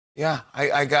Yeah,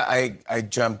 I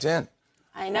jumped in.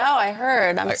 I know, I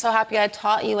heard. I'm so happy I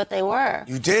taught you what they were.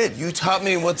 You did. You taught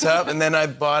me what's up, and then I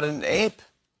bought an ape.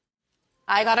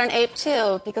 I got an ape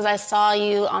too because I saw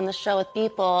you on the show with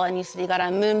Beeple and you said you got a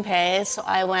MoonPay, so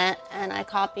I went and I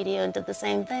copied you and did the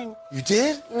same thing. You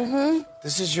did? Mm-hmm.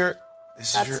 This is your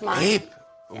mine. ape.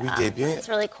 Yeah, We debuted. it's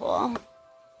really cool.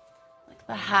 Like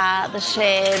the hat, the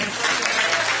shades.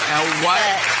 Now what?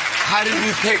 How did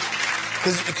you pick?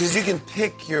 Because you can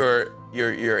pick your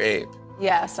ape.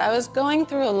 Yes, I was going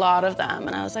through a lot of them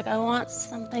and I was like, I want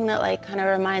something that like kind of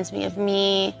reminds me of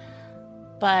me,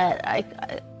 but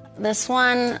this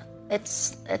one,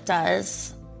 it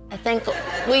does. I think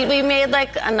we made like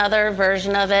another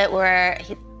version of it where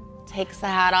he takes the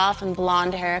hat off and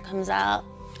blonde hair comes out.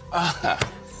 Yeah,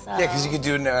 because you can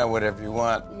do it now whatever you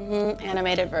want. Mm-hmm.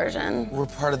 Animated version. We're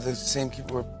part of the same.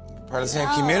 We're part of the same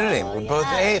community. We're both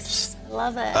apes. I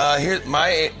love it.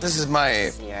 This is my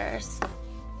ape. This is yours.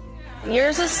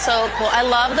 Yours is so cool. I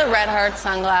love the red heart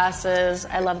sunglasses.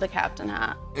 I love the captain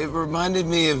hat. It reminded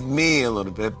me of me a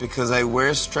little bit because I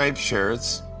wear striped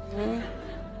shirts. Mm-hmm.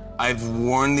 I've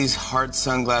worn these heart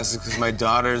sunglasses because my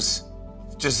daughters,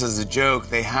 just as a joke,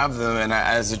 they have them, and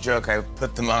as a joke, I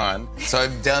put them on. So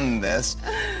I've done this.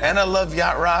 And I love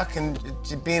yacht rock and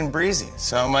being breezy.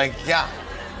 So I'm like, yeah,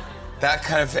 that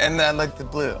kind of, and I like the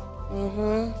blue.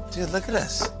 Mm-hmm. Dude, look at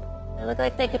us. They look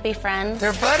like they could be friends.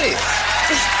 They're buddies.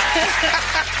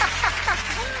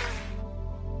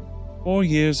 4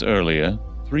 years earlier,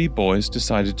 three boys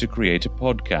decided to create a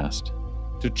podcast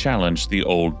to challenge the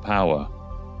old power.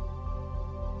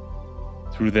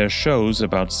 Through their shows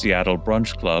about Seattle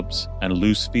brunch clubs and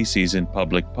loose feces in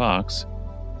public parks,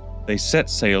 they set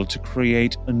sail to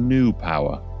create a new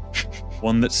power,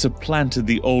 one that supplanted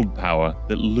the old power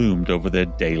that loomed over their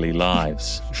daily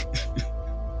lives.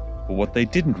 But what they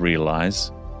didn't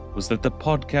realize was that the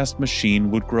podcast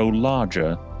machine would grow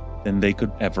larger than they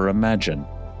could ever imagine.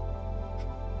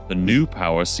 The new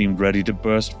power seemed ready to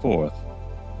burst forth,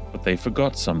 but they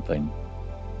forgot something.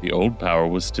 The old power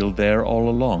was still there all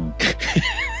along.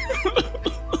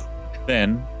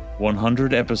 Then,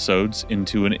 100 episodes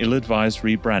into an ill-advised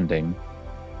rebranding,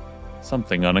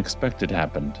 something unexpected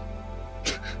happened.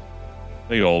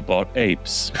 They all bought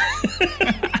apes.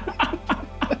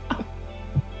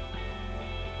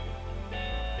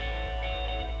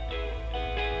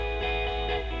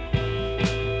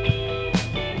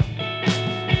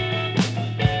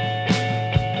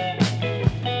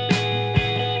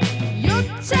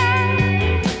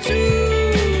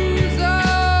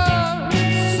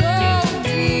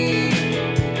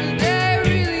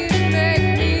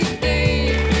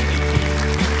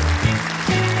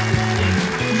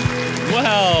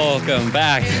 Welcome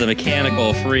back to the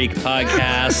Mechanical Freak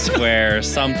podcast, where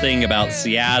something about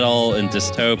Seattle and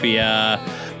dystopia.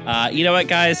 You know what,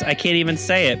 guys? I can't even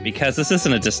say it because this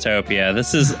isn't a dystopia.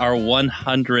 This is our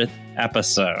 100th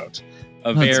episode.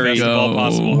 Best of all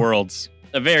possible worlds.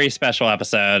 A very special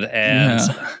episode. And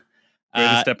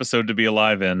greatest episode to be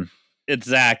alive in.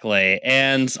 Exactly.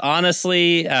 And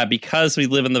honestly, because we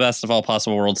live in the best of all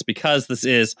possible worlds, because this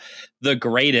is the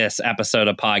greatest episode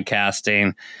of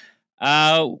podcasting,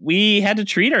 we had to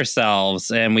treat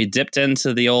ourselves, and we dipped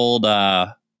into the old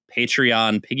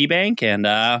Patreon piggy bank, and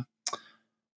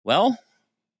well,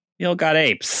 we all got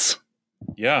apes.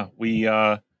 Yeah, we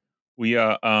bought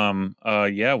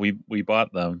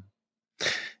them.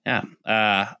 Yeah,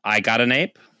 I got an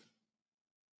ape.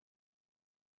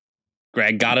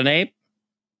 Greg got an ape.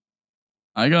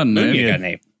 I got an ape. You got an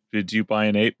ape. Did you buy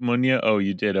an ape, Munya? Oh,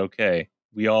 you did. Okay,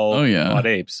 we all bought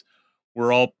apes.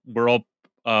 We're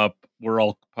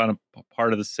all kind of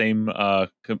part of the same. We're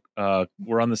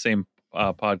on the same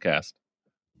podcast.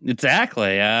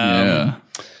 Exactly. And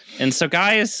so,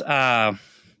 guys, I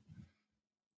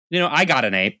got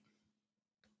an ape,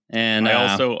 and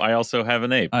I also have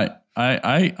an ape. I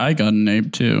got an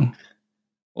ape too.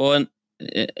 Well,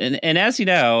 and as you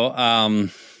know,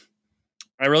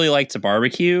 I really like to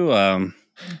barbecue,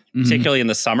 particularly in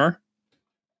the summer.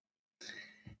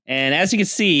 And as you can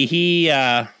see,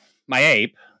 my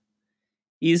ape,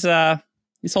 he's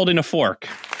holding a fork.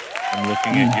 I'm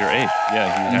looking at your ape.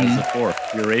 Yeah, he has a fork.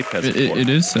 Your ape has a fork. It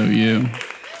is so you.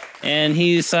 And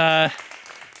he's also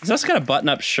got a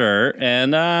button-up shirt,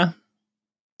 and I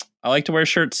like to wear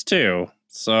shirts too.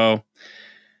 So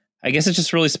I guess it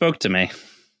just really spoke to me.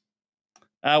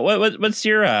 What's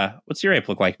your ape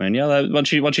look like, man? Yeah, why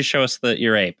don't you show us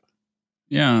your ape?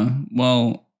 Yeah,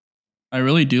 well, I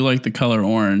really do like the color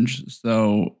orange.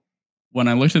 So when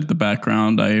I looked at the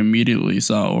background, I immediately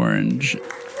saw orange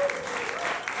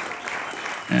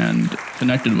and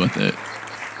connected with it.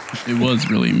 It was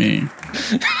really me.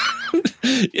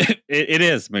 It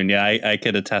is, Munya. I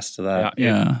could attest to that.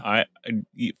 Yeah.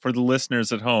 For the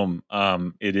listeners at home,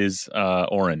 it is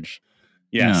orange.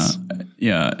 Yes.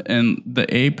 Yeah. And the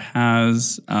ape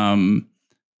has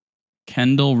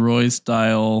Kendall Roy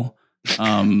style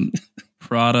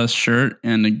Prada shirt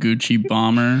and a Gucci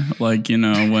bomber, like,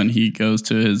 when he goes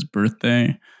to his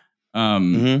birthday.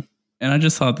 And I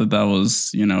just thought that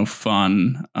was,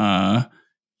 fun. And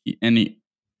he,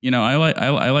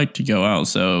 I like to go out,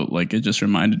 so like it just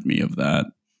reminded me of that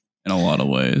in a lot of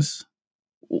ways.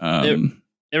 It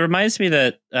reminds me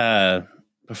that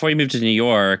before you moved to New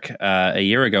York a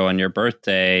year ago on your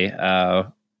birthday,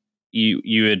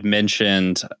 you had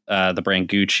mentioned the brand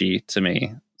Gucci to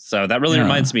me. So that really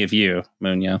reminds me of you,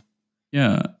 Munya.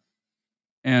 Yeah.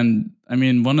 And I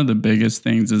mean, one of the biggest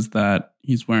things is that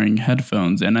he's wearing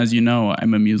headphones. And as you know,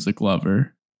 I'm a music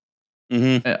lover.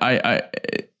 Mm-hmm. I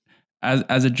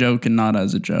as a joke and not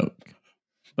as a joke,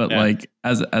 but like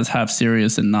as half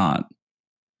serious and not.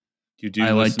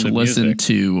 I like to listen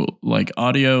to like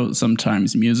audio,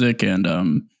 sometimes music,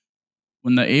 and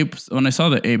when I saw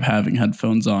the ape having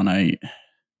headphones on, I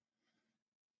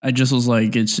just was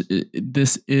like,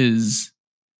 this is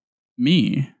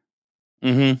me.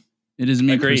 Mm-hmm. It is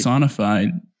me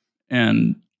personified,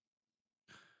 and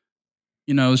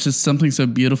it's just something so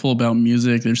beautiful about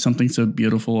music. There's something so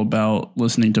beautiful about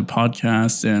listening to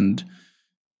podcasts, and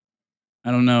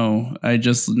I don't know. I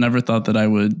just never thought that I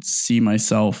would see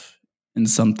myself in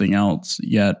something else,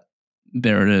 yet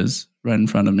there it is right in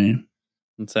front of me.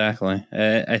 Exactly.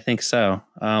 I think so.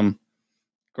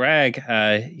 Greg,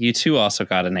 you too also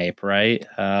got an ape, right?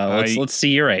 Let's see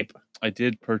your ape. I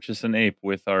did purchase an ape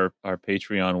with our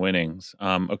Patreon winnings.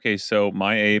 Okay, so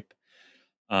my ape,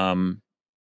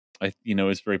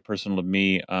 is very personal to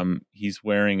me. He's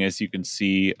wearing, as you can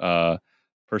see, Persol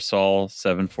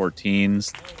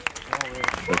 714s,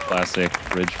 the classic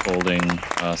bridge folding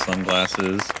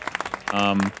sunglasses.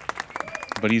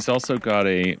 But he's also got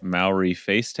a Maori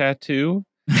face tattoo,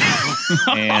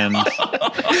 and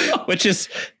which is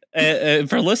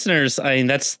for listeners. I mean,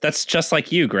 that's just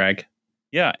like you, Greg.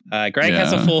 Yeah, Greg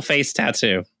has a full face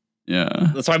tattoo.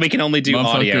 Yeah, that's why we can only do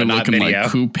audio, not video. Like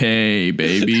coupe,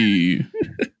 baby.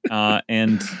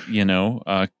 And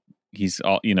he's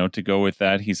all to go with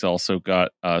that. He's also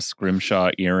got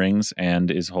scrimshaw earrings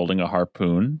and is holding a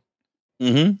harpoon.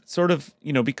 Mm-hmm. Sort of,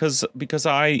 because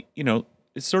I,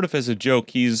 it's sort of as a joke.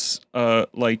 He's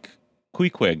like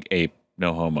Queequeg ape,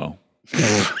 no homo.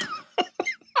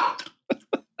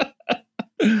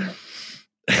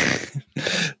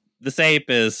 This ape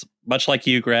is much like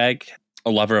you, Greg, a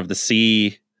lover of the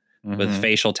sea with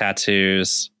facial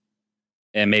tattoos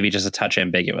and maybe just a touch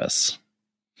ambiguous.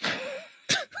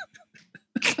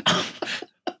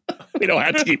 We don't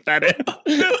have to keep that in.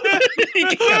 You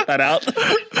can cut that out.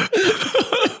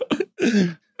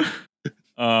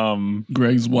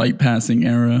 Greg's white passing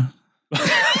era.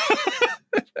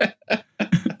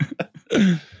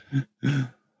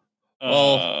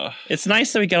 Well, it's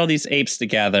nice that we get all these apes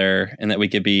together and that we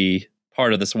could be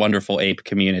part of this wonderful ape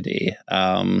community,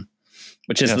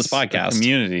 which is this podcast.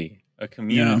 A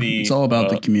community. Yeah, it's all about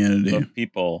the community of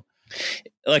people.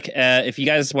 Look, if you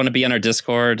guys want to be on our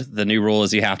Discord, the new rule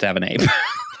is you have to have an ape.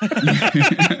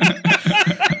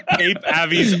 Ape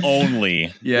Avies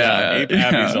only. Yeah, Ape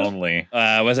Avies only.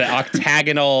 Was it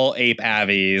octagonal Ape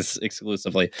Avies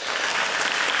exclusively?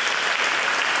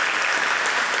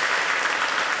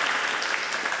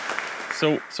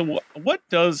 So what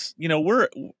does, we're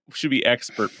should be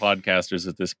expert podcasters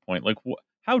at this point. Like,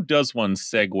 how does one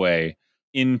segue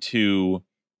into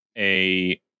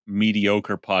a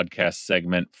mediocre podcast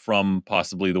segment from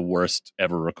possibly the worst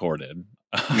ever recorded?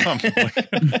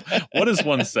 What does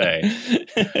one say?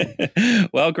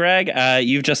 Well, Greg,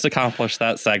 you've just accomplished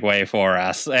that segue for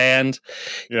us, and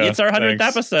it's our 100th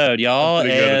episode, y'all. And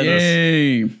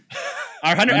yay!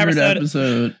 Our 100th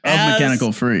episode of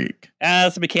Mechanical Freak.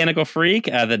 As Mechanical Freak,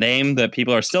 the name that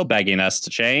people are still begging us to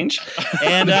change.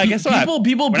 And guess what?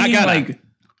 People being like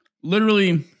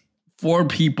literally 4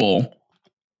 people.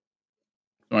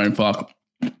 Sorry, fuck.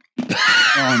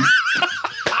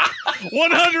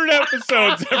 100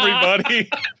 episodes, everybody.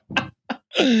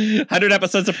 100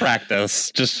 episodes of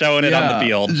practice, just showing it on the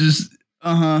field. Just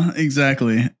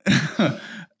exactly.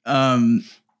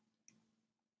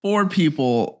 4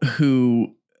 people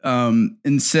who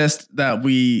insist that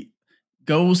we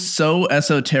go so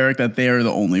esoteric that they are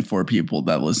the only 4 people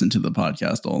that listen to the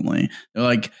podcast only. They're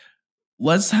like,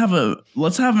 let's have an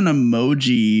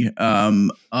emoji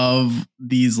of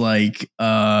these like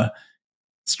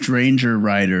stranger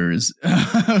writers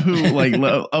who like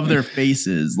of their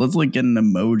faces. Let's like get an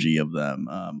emoji of them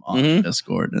on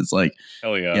Discord. It's like,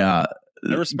 hell yeah. Yeah.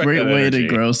 Great way to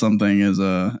grow something is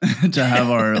to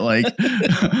have our like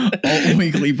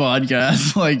weekly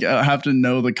podcast, like have to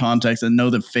know the context and know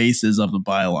the faces of the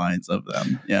bylines of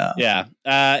them. Yeah.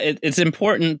 It's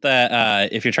important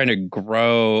that if you're trying to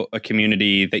grow a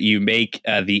community, that you make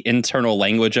the internal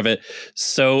language of it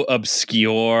so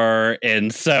obscure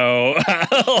and so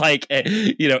like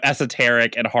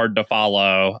esoteric and hard to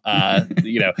follow.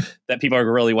 That people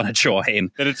really want to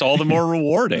join. That it's all the more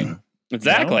rewarding.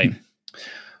 Exactly. You know?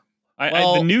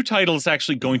 The new title is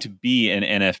actually going to be an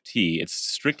NFT. It's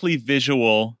strictly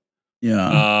visual,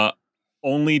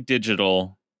 only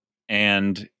digital,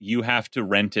 and you have to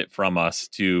rent it from us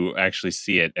to actually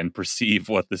see it and perceive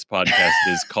what this podcast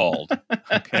is called.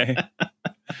 Okay?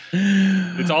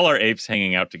 It's all our apes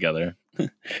hanging out together.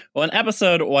 Well, in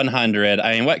episode 100,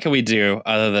 I mean, what can we do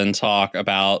other than talk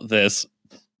about this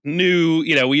new,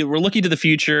 we're looking to the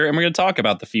future, and we're going to talk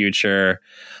about the future.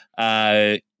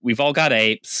 We've all got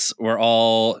apes. We're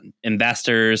all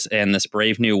investors in this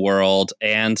brave new world.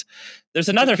 And there's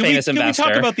another famous investor. Can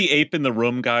we talk about the ape in the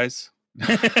room, guys?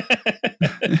 The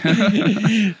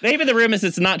ape in the room is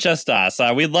it's not just us.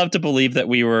 We'd love to believe that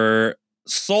we were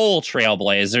sole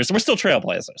trailblazers. We're still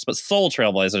trailblazers, but sole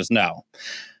trailblazers, no.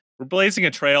 We're blazing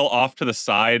a trail off to the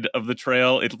side of the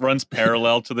trail. It runs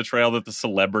parallel to the trail that the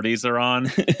celebrities are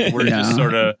on. We're just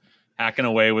sort of hacking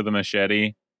away with a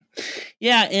machete.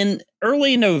 Yeah, in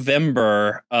early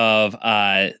November of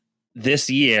this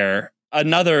year,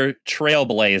 another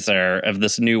trailblazer of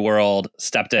this new world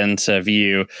stepped into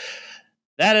view.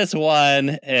 That is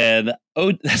one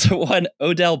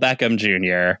Odell Beckham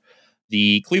Jr.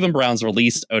 The Cleveland Browns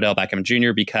released Odell Beckham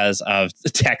Jr. because of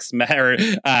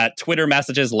Twitter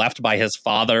messages left by his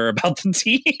father about the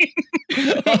team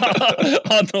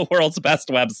on the world's best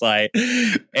website.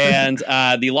 And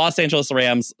the Los Angeles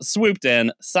Rams swooped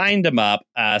in, signed him up,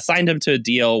 signed him to a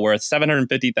deal worth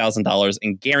 $750,000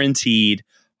 in guaranteed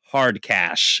hard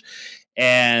cash.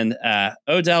 And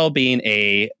Odell, being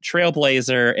a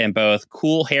trailblazer in both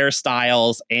cool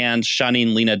hairstyles and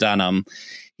shunning Lena Dunham,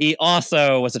 he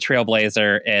also was a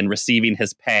trailblazer in receiving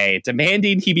his pay,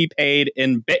 demanding he be paid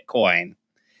in Bitcoin.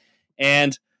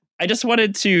 And I just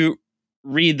wanted to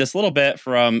read this little bit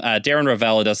from Darren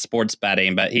Rovell, who does sports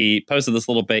betting, but he posted this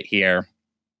little bit here.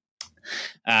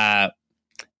 At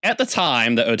the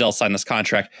time that Odell signed this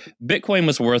contract, Bitcoin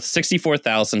was worth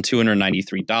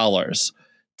 $64,293.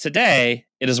 Today,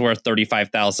 it is worth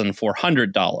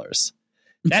 $35,400.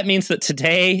 That means that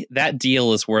today that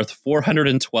deal is worth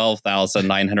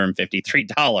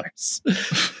 $412,953.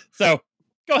 So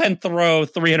go ahead and throw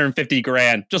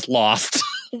 $350,000 just lost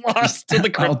to the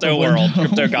crypto world,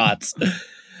 crypto gods.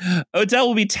 Odell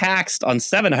will be taxed on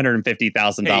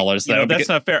 $750,000 though. That's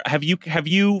not fair. Have you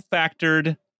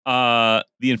factored the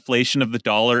inflation of the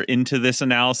dollar into this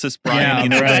analysis, Brian?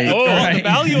 The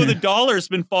value of the dollar has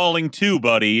been falling too,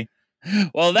 buddy.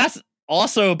 Well, that's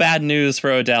also bad news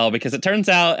for Odell, because it turns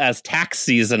out as tax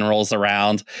season rolls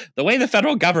around, the way the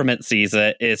federal government sees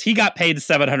it is he got paid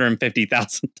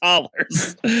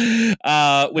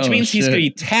 $750,000, which means he's going to be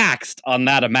taxed on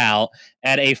that amount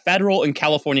at a federal and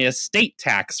California state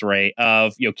tax rate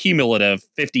of cumulative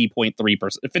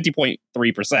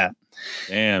 50.3%.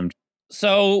 Damn.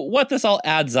 So what this all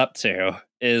adds up to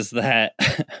is that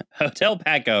Odell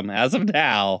Beckham, as of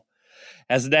now,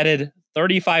 has netted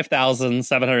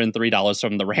 $35,703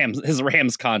 from his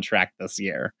Rams contract this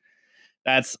year.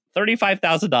 That's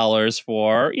 $35,000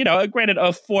 for, granted,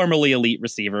 a formerly elite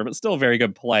receiver, but still a very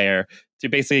good player, to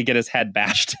basically get his head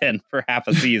bashed in for half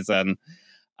a season.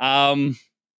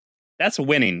 That's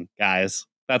winning, guys.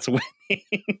 That's winning.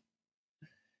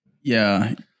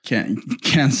 Yeah,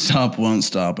 can't stop, won't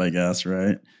stop, I guess,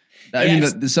 right? I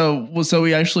mean, so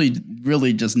we actually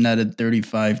really just netted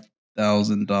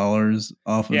 $35,000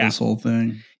 off of this whole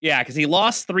thing. Yeah, because he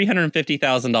lost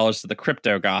 $350,000 to the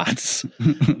crypto gods.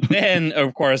 Then,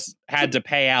 of course, had to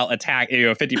pay out a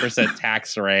 50%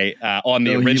 tax rate on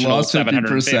the original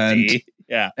 $750.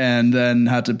 Yeah, and then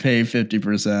had to pay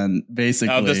 50%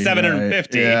 basically of the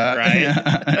 $750,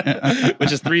 right?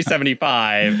 Which is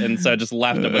 $375, and so just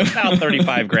left him with about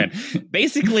 $35,000.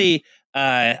 Basically,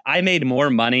 I made more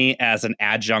money as an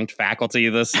adjunct faculty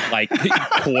this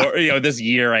this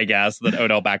year, I guess, than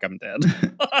Odell Beckham did.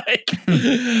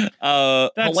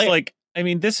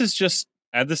 This is just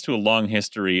add this to a long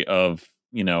history of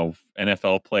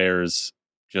NFL players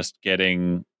just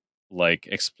getting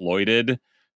exploited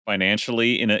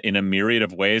financially in a myriad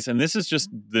of ways, and this is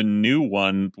just the new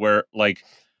one where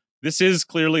this is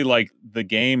clearly like the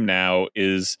game now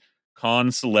is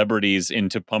con celebrities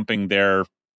into pumping their,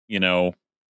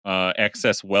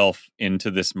 excess wealth into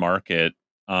this market,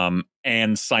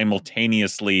 and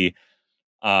simultaneously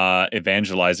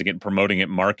evangelizing it, promoting it,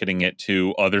 marketing it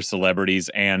to other celebrities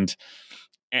and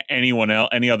anyone else,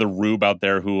 any other rube out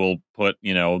there who will put,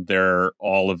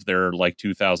 all of their like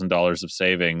 $2,000 of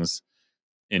savings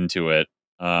into it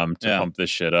to pump this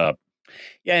shit up.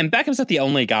 Yeah, and Beckham's not the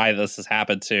only guy this has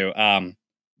happened to.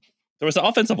 There was an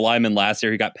offensive lineman last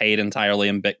year who got paid entirely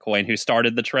in Bitcoin who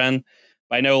started the trend.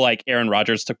 But I know like Aaron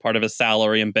Rodgers took part of his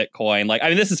salary in Bitcoin. Like, I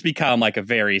mean, this has become like a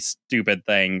very stupid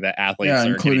thing that athletes are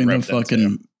including the fucking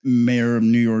into. Mayor of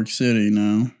New York City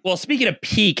now. Well, speaking of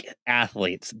peak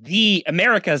athletes, the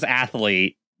America's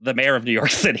athlete, the mayor of New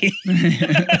York City.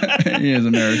 He is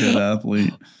America's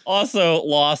athlete. Also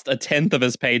lost 1/10 of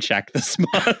his paycheck this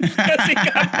month because he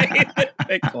got paid in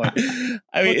Bitcoin.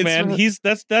 I mean, look, man,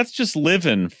 that's just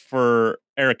living for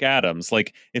Eric Adams.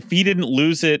 Like, if he didn't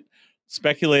lose it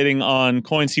speculating on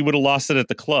coins, he would have lost it at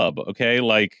the club. Okay,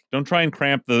 like, don't try and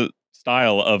cramp the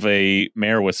style of a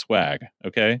mayor with swag.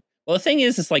 Okay. Well, the thing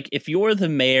is like if you're the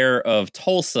mayor of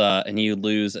Tulsa and you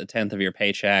lose 1/10 of your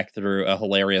paycheck through a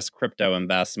hilarious crypto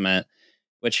investment,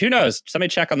 which who knows? Somebody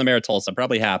check on the mayor of Tulsa.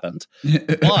 Probably happened,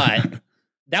 but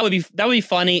that would be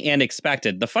funny and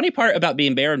expected. The funny part about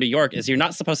being mayor of New York is you're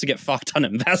not supposed to get fucked on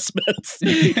investments.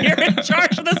 You're in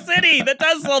charge of the city that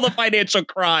does all the financial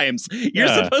crimes. You're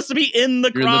supposed to be in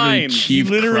the crime. Chief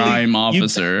crime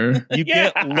officer. You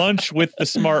get lunch with the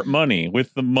smart money,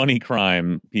 with the money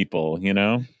crime people,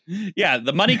 Yeah,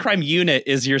 the money crime unit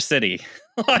is your city.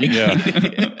 So,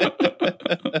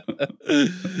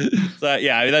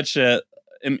 yeah, I mean, that shit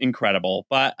incredible.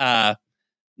 But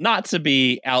not to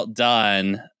be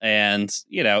outdone, and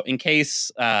in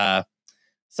case some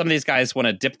of these guys want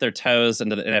to dip their toes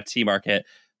into the NFT market,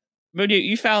 Moody,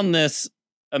 you found this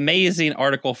amazing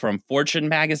article from Fortune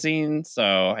magazine,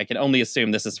 so I can only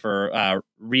assume this is for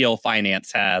real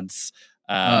finance heads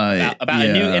about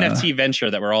a new NFT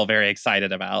venture that we're all very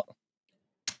excited about.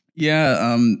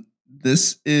 Yeah,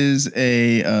 this is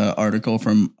a article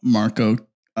from Marco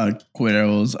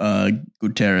Quiros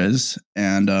Gutierrez,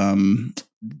 and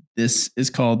this is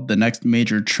called "The Next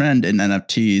Major Trend in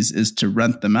NFTs is to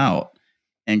Rent Them Out,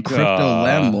 and Crypto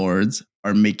Landlords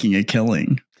Are Making a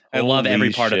Killing." I love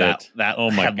every part of that.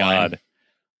 Oh my headline. God.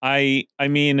 I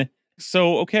mean,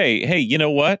 so, okay. Hey, you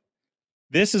know what?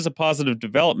 This is a positive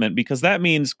development because that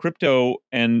means crypto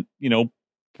and,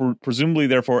 presumably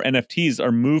therefore NFTs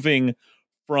are moving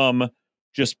from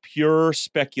just pure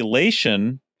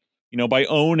speculation. By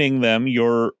owning them,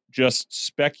 you're just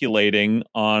speculating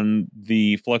on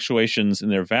the fluctuations in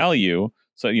their value.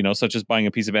 So, such as buying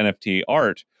a piece of NFT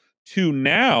art, to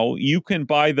now you can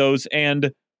buy those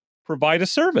and provide a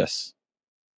service.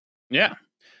 Yeah.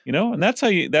 And that's how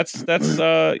that's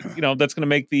going to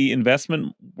make the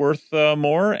investment worth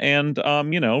more and,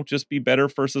 just be better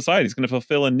for society. It's going to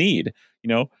fulfill a need.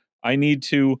 I need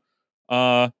to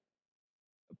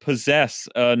possess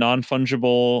a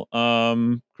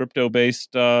non-fungible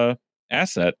crypto-based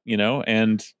asset,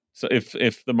 and so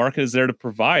if the market is there to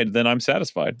provide, then I'm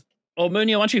satisfied. Well,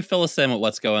 Munya, why don't you fill us in with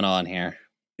what's going on here?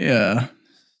 Yeah.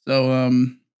 So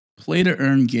play to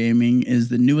earn gaming is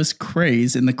the newest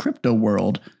craze in the crypto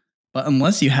world, but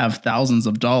unless you have thousands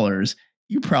of dollars,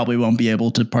 you probably won't be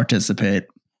able to participate.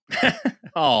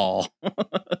 Oh.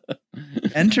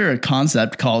 Enter a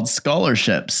concept called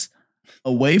scholarships,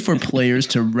 a way for players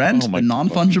to rent the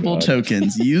non-fungible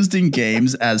tokens used in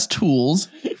games as tools,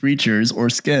 creatures, or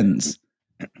skins.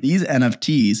 These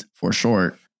NFTs, for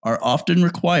short, are often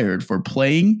required for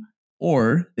playing,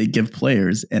 or they give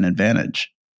players an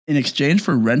advantage. In exchange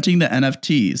for renting the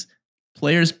NFTs,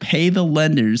 players pay the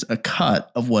lenders a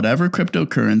cut of whatever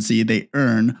cryptocurrency they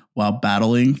earn while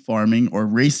battling, farming, or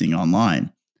racing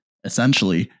online.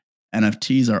 Essentially,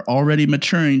 NFTs are already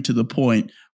maturing to the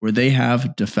point where they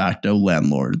have de facto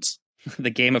landlords.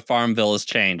 The game of Farmville has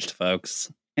changed,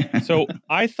 folks. So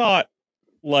I thought,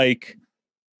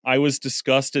 I was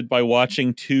disgusted by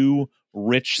watching two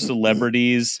rich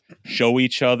celebrities show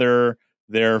each other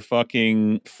their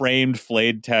fucking framed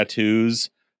flayed tattoos.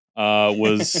 I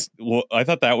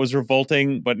thought that was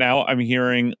revolting, but now I'm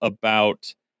hearing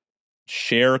about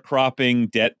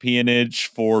sharecropping debt peonage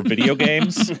for video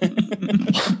games. Did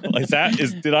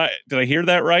I hear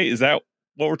that right? Is that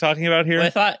what we're talking about here? Well, I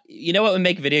thought, you know what would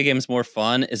make video games more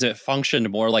fun is if it functioned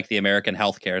more like the American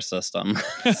healthcare system.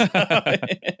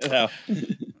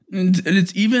 And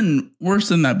it's even worse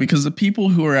than that, because the people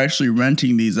who are actually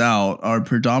renting these out are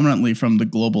predominantly from the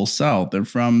global south. They're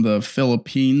from the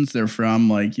Philippines. They're from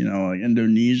like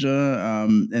Indonesia.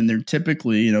 And they're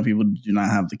typically, people do not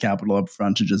have the capital up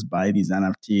front to just buy these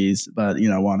NFTs, but,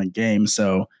 want a game.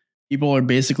 So people are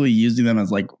basically using them as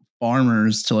like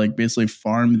farmers to like basically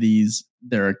farm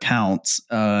their accounts.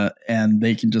 And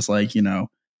they can just like,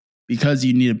 because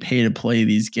you need to pay to play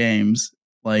these games,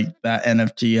 like that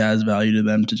NFT has value to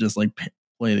them to just like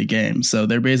play the game. So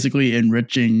they're basically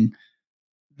enriching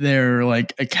their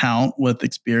like account with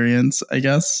experience, I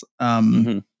guess.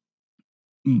 The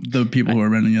people who are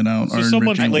renting it out are so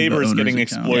much labor is getting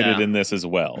account. exploited in this as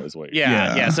well, is what you're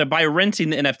saying. Yeah. So by renting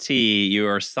the NFT, you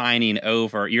are signing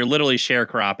over. You're literally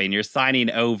sharecropping. You're signing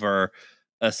over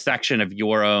a section of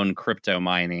your own crypto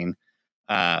mining.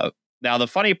 Now, the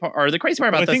funny part, or the crazy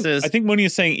part about this is, I think Mooney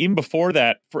is saying even before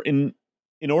that,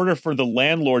 in order for the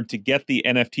landlord to get the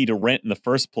NFT to rent in the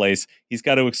first place, he's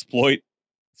got to exploit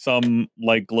some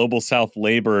like global south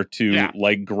labor to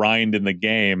like grind in the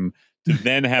game to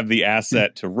then have the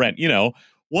asset to rent.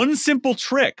 One simple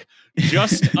trick,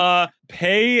 just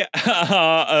pay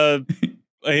a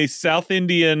South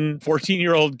Indian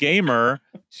 14-year-old gamer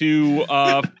to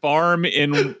farm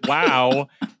in WoW,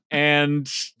 and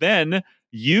then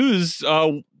use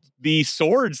the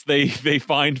swords they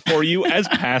find for you as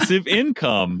passive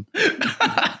income.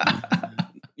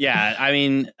 Yeah, I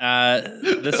mean,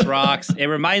 this rocks. It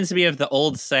reminds me of the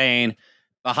old saying,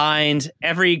 behind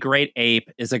every great ape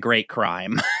is a great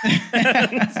crime.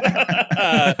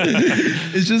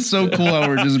 It's just so cool how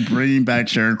we're just bringing back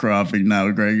sharecropping now,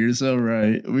 Greg. You're so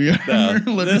right. We are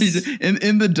literally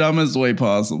in the dumbest way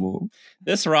possible.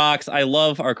 This rocks. I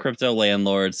love our crypto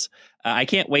landlords. I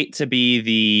can't wait to be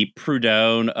the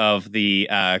Proudhon of the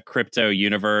crypto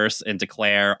universe and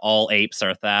declare all apes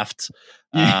are theft.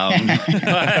 But,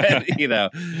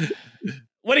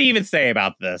 what do you even say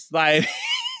about this? Like,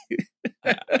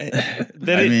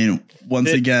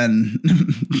 again,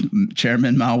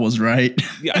 Chairman Mao was right.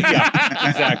 Yeah,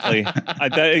 exactly.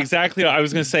 Exactly. I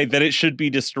was going to say that it should be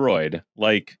destroyed.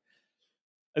 Like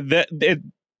that.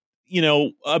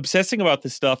 Obsessing about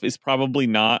this stuff is probably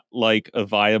not like a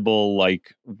viable,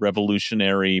 like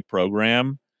revolutionary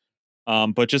program.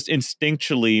 But just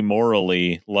instinctually,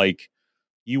 morally, like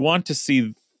you want to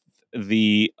see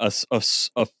a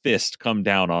fist come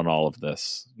down on all of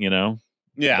this,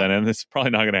 Yeah. And it's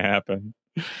probably not going to happen.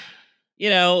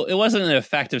 It wasn't an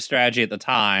effective strategy at the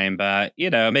time, but,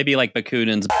 maybe like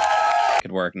Bakunin's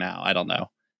could work now. I don't know.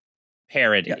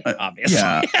 Parody, obviously.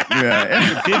 Yeah.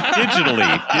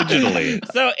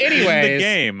 digitally. So anyway, in the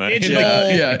game. In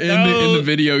the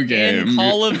video game. In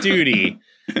Call of Duty.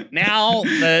 Now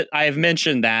that I've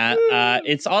mentioned that,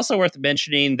 it's also worth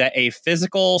mentioning that a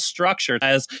physical structure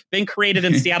has been created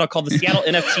in Seattle called the Seattle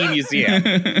NFT Museum.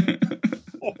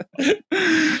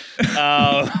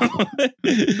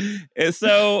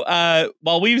 So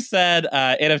while we've said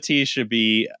NFTs should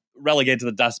be relegated to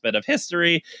the dustbin of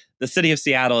history, the city of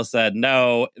Seattle has said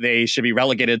no, they should be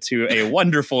relegated to a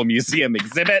wonderful museum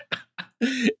exhibit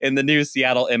in the new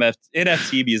Seattle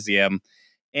NFT Museum.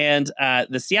 And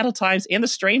the Seattle Times and The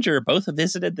Stranger both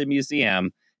visited the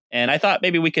museum, and I thought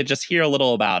maybe we could just hear a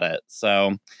little about it.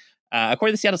 So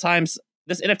according to the Seattle Times,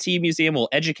 this NFT museum will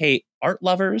educate art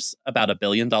lovers about $1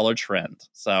 billion trend.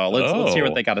 So let's hear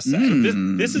what they got to say.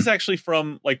 This is actually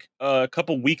from like a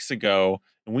couple weeks ago,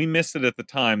 and we missed it at the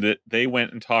time that they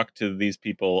went and talked to these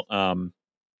people.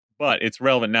 But it's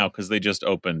relevant now because they just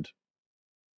opened.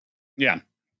 Yeah.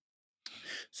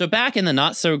 So back in the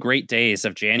not so great days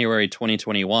of January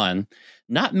 2021,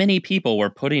 not many people were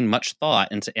putting much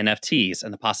thought into NFTs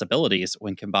and the possibilities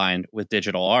when combined with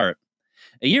digital art.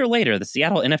 A year later, the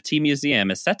Seattle NFT Museum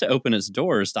is set to open its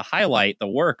doors to highlight the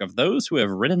work of those who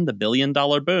have ridden the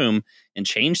billion-dollar boom and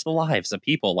changed the lives of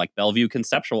people like Bellevue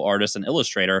conceptual artist and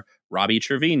illustrator Robbie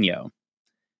Trevino.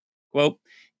 Quote,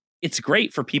 "It's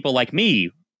great for people like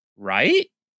me, right?"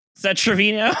 said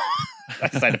Trevino. I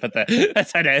decided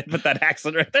to put that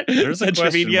accent right there. There's a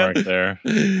question mark there.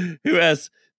 Who has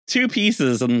 2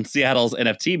 pieces in Seattle's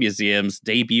NFT Museum's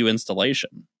debut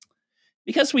installation.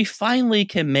 Because we finally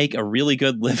can make a really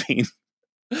good living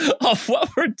off what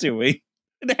we're doing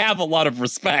and have a lot of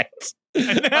respect.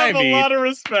 A lot of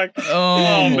respect.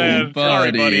 Oh man,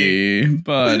 buddy.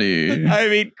 I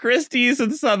mean, Christie's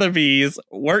and Sotheby's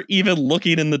weren't even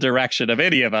looking in the direction of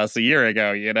any of us a year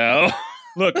ago,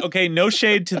 Look, okay, no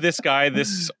shade to this guy,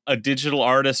 a digital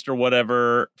artist or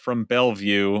whatever from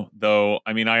Bellevue, though.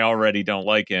 I mean, I already don't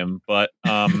like him, but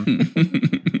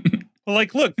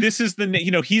like, look, this is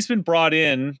he's been brought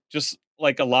in just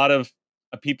like a lot of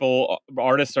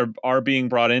artists are being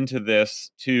brought into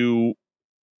this to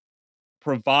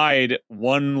provide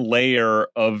one layer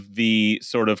of the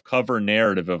sort of cover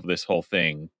narrative of this whole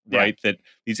thing, right? That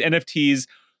these NFTs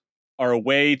are a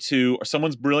way to, or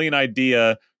someone's brilliant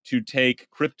idea to take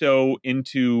crypto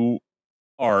into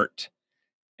art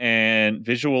and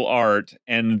visual art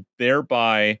and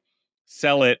thereby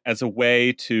sell it as a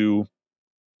way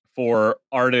for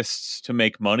artists to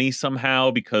make money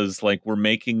somehow, because like we're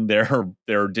making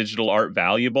their digital art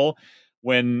valuable,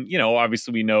 when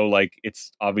obviously we know like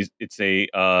it's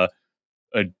a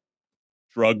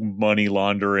drug money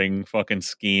laundering fucking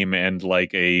scheme and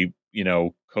like a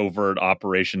covert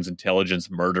operations intelligence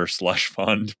murder slush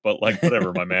fund, but like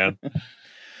whatever, my man.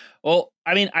 Well,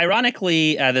 I mean,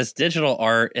 ironically, this digital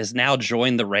art has now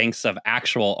joined the ranks of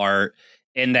actual art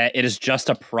in that it is just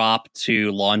a prop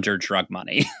to launder drug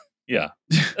money. Yeah.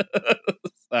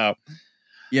 So.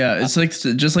 Yeah, it's like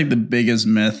just like the biggest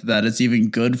myth that it's even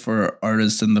good for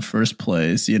artists in the first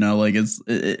place. Like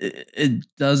it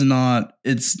does not.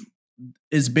 It's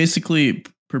basically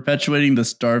perpetuating the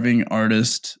starving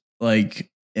artist like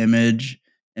image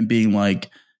and being like,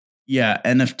 yeah,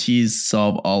 NFTs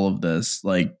solve all of this.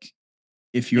 Like,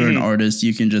 if you're an artist,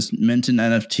 you can just mint an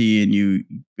NFT and you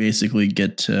basically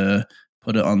get to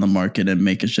put it on the market and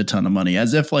make a shit ton of money,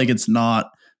 as if like it's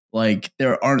not. Like,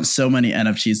 there aren't so many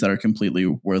NFTs that are completely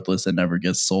worthless and never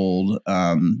get sold.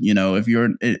 If you're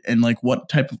and like what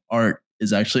type of art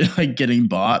is actually like getting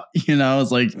bought,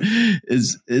 it's like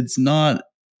it's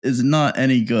not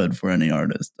any good for any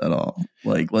artist at all.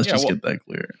 Like, let's get that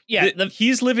clear. Yeah,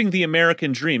 he's living the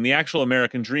American dream, the actual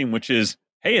American dream, which is,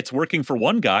 hey, it's working for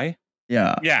one guy.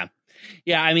 Yeah. Yeah.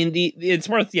 Yeah, I mean, it's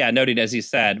worth noting, as you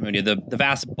said, Moody, the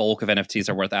vast bulk of NFTs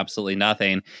are worth absolutely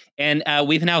nothing. And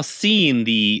we've now seen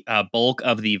the bulk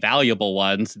of the valuable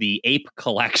ones, the ape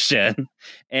collection.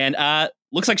 And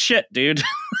looks like shit, dude.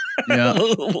 Yeah.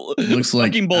 Looks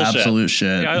like bullshit. Absolute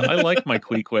shit. Yeah, I like my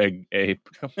Queequeg ape.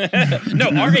 No,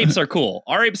 our apes are cool.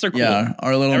 Yeah,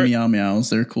 our little meow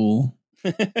meows, they're cool.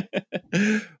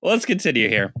 Well, let's continue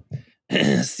here.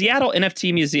 Seattle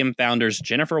NFT Museum founders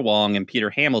Jennifer Wong and Peter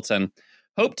Hamilton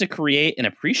hope to create an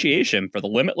appreciation for the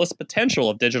limitless potential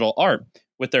of digital art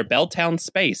with their Belltown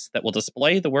space that will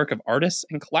display the work of artists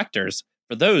and collectors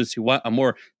for those who want a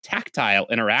more tactile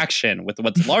interaction with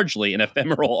what's largely an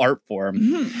ephemeral art form.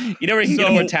 You know where you can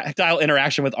get a more tactile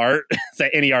interaction with art? It's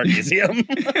at any art museum.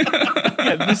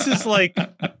 Yeah, this is like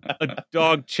a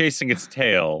dog chasing its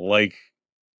tail. Like,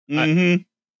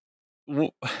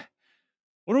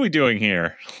 what are we doing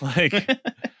here? Like,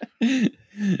 I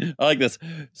like this.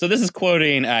 So this is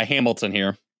quoting Hamilton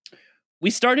here. We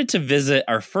started to visit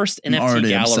our first NFT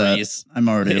galleries. I'm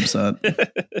already upset.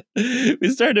 We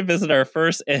started to visit our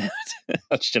first. Oh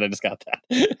shit! I just got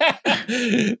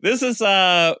that. This is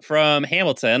from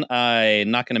Hamilton. I'm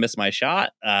not going to miss my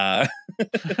shot.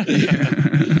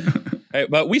 Right,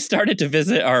 but we started to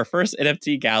visit our first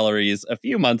NFT galleries a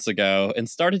few months ago and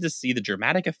started to see the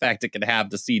dramatic effect it can have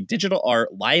to see digital art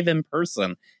live in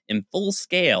person in full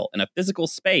scale in a physical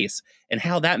space, and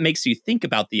how that makes you think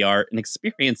about the art and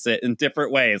experience it in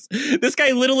different ways. This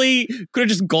guy literally could have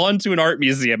just gone to an art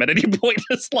museum at any point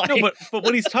in his life. No, but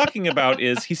what he's talking about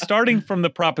is he's starting from the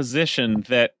proposition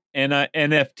that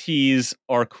NFTs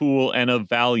are cool and of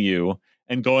value,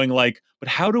 and going like, but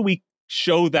how do we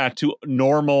show that to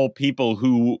normal people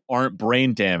who aren't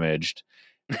brain damaged?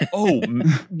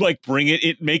 Like bring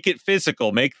it, make it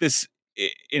physical, make this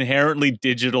inherently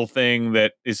digital thing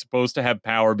that is supposed to have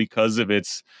power because of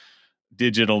its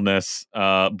digitalness,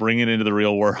 bring it into the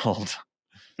real world.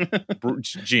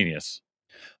 Genius.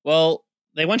 Well,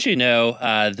 they want you to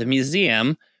know the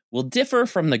museum will differ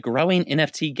from the growing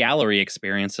NFT gallery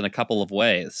experience in a couple of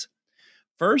ways.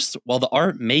 First, while the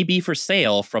art may be for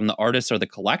sale from the artist or the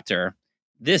collector,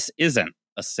 this isn't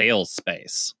a sales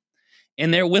space.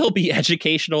 And there will be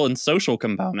educational and social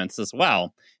components as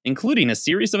well, including a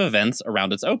series of events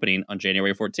around its opening on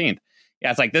January 14th.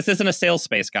 Yeah, it's like, this isn't a sales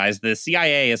space, guys. The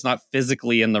CIA is not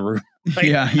physically in the room. Right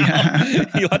yeah.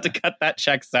 You'll have to cut that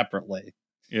check separately.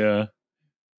 Yeah.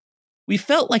 We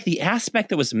felt like the aspect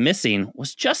that was missing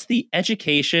was just the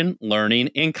education, learning,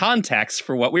 and context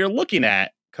for what we were looking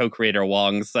at, co-creator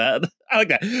Wong said. I like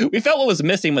that. We felt what was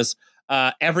missing was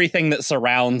everything that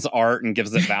surrounds art and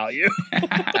gives it value.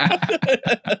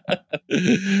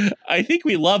 I think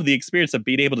we love the experience of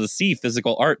being able to see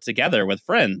physical art together with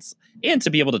friends and to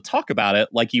be able to talk about it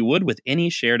like you would with any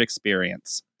shared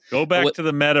experience. Go back to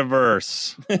the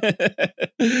metaverse.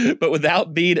 But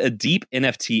without being a deep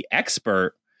NFT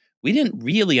expert, we didn't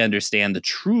really understand the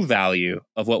true value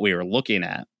of what we were looking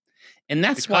at. And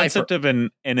that's the why concept of an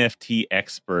NFT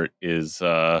expert is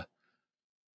sending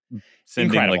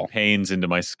incredible. like pains into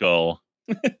my skull.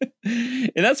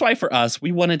 And that's why for us,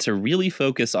 we wanted to really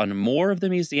focus on more of the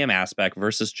museum aspect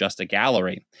versus just a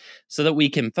gallery, so that we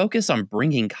can focus on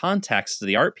bringing context to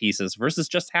the art pieces versus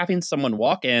just having someone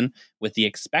walk in with the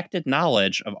expected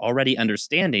knowledge of already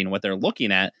understanding what they're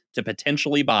looking at to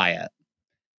potentially buy it.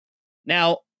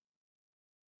 Now,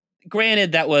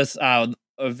 granted, that was a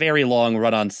very long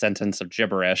run-on sentence of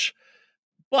gibberish,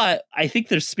 but I think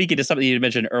they're speaking to something you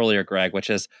mentioned earlier, Greg, which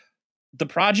is the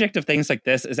project of things like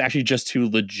this is actually just to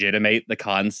legitimate the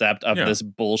concept of this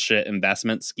bullshit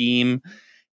investment scheme.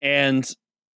 And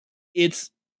it's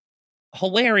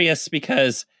hilarious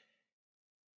because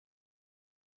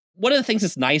one of the things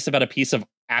that's nice about a piece of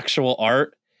actual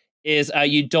art is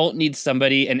you don't need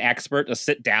somebody, an expert, to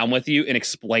sit down with you and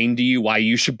explain to you why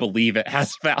you should believe it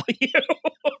has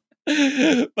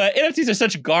value. But NFTs are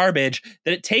such garbage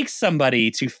that it takes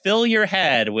somebody to fill your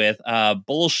head with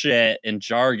bullshit and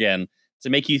jargon to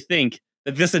make you think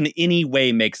that this in any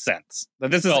way makes sense,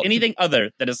 that this is anything other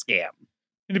than a scam.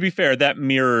 And to be fair, that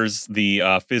mirrors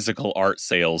the physical art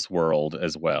sales world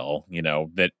as well, you know,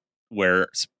 that where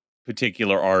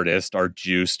particular artists are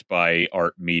juiced by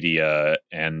art media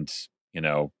and, you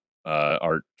know,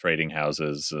 art trading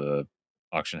houses,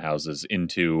 auction houses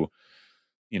into,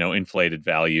 you know, inflated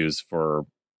values for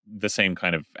the same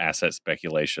kind of asset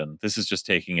speculation. This is just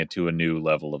taking it to a new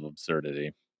level of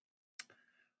absurdity.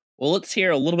 Well, let's hear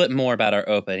a little bit more about our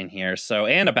opening here,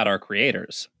 and about our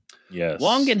creators. Yes.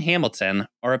 Long and Hamilton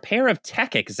are a pair of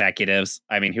tech executives,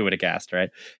 I mean, who would have guessed, right?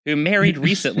 Who married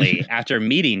recently after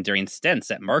meeting during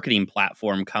stints at marketing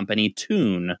platform company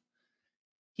Toon.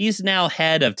 He's now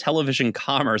head of television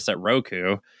commerce at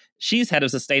Roku. She's head of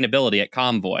sustainability at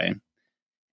Convoy.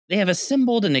 They have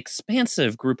assembled an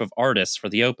expansive group of artists for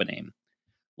the opening.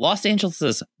 Los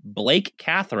Angeles' Blake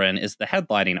Catherine is the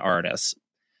headlining artist.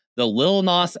 The Lil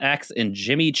Nas X and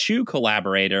Jimmy Choo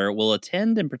collaborator will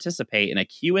attend and participate in a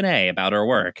Q&A about her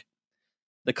work.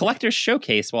 The Collector's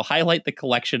Showcase will highlight the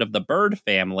collection of the Bird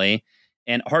family,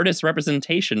 and artist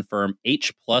representation firm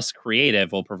H Plus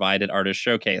Creative will provide an artist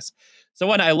showcase. So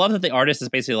one, I love that the artist is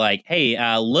basically like, hey,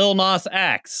 Lil Nas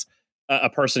X, a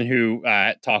person who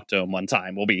talked to him one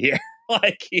time, will be here.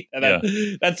 Like,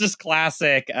 that's just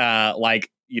classic,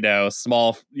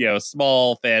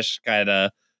 small fish kind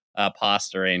of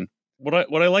posturing. What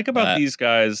I like about these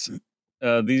guys,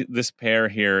 this pair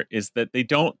here, is that they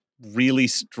don't really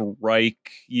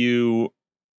strike you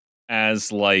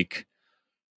as like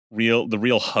the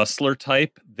real hustler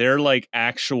type. They're like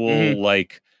actual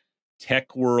like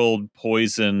tech world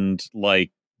poisoned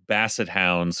like basset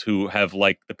hounds who have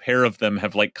like the pair of them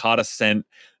have like caught a scent,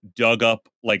 dug up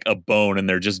like a bone, and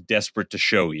they're just desperate to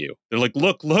show you. They're like,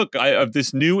 look, I have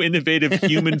this new innovative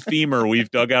human femur we've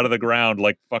dug out of the ground,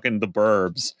 like fucking the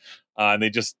Burbs. And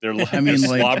they're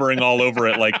slobbering all over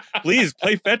it. Like, please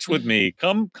play fetch with me.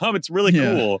 Come. It's really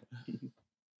cool.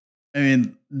 I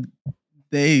mean,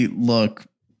 they look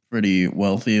pretty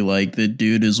wealthy. Like the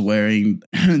dude is wearing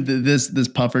this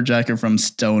puffer jacket from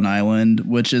Stone Island,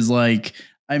 which is like,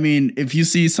 I mean, if you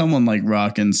see someone like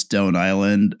rocking Stone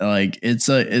Island, like it's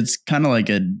kind of like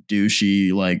a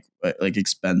douchey, like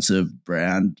expensive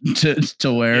brand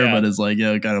to wear, but it's like,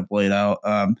 kind of played out.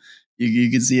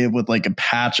 You can see it with like a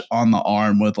patch on the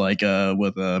arm with like a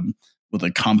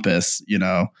compass. You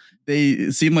know,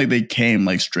 they seem like they came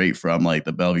like straight from like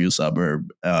the Bellevue suburb.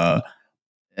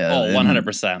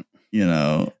 100%. You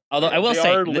know, although I will they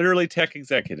say, are literally tech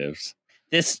executives.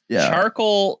 This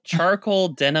charcoal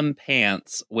denim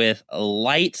pants with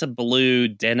light blue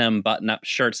denim button-up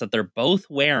shirts that they're both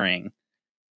wearing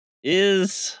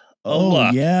is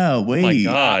look. Yeah, wait. Oh my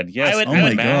God, yes.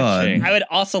 I would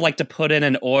also like to put in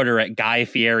an order at Guy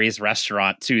Fieri's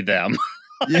restaurant to them.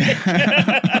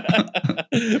 Yeah.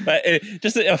 But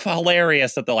just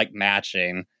hilarious that they're like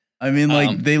matching. I mean,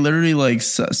 like they literally like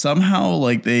somehow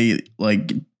like they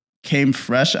like came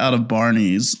fresh out of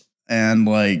Barney's and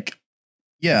like,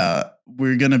 yeah,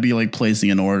 we're going to be like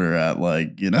placing an order at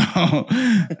like, you know,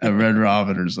 at Red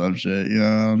Robin or some shit. Yeah,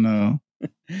 I don't know.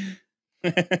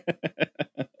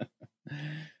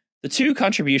 The two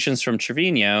contributions from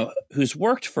Trevino, who's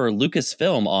worked for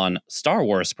Lucasfilm on Star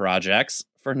Wars projects,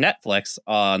 for Netflix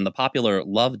on the popular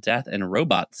Love, Death, and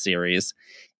Robots series,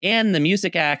 and the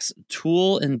music acts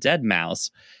Tool and Deadmau5,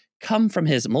 come from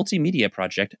his multimedia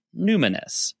project,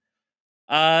 Numinous.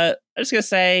 I'm just going to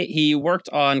say he worked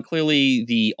on clearly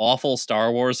the awful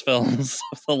Star Wars films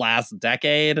of the last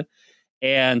decade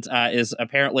and is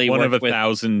apparently one of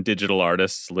 1,000 digital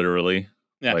artists, literally.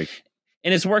 Yeah.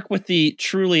 And his work with the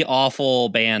truly awful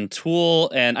band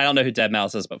Tool, and I don't know who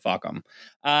Deadmau5 is, but fuck them.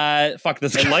 Fuck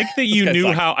this guy. I like that you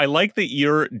knew how. I like that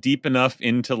you're deep enough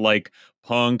into like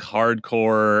punk,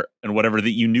 hardcore, and whatever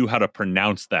that you knew how to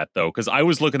pronounce that though. Because I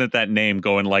was looking at that name,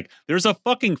 going like, "There's a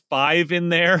fucking 5 in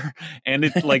there," and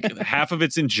it's like half of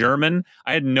it's in German.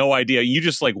 I had no idea. You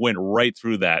just like went right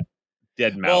through that.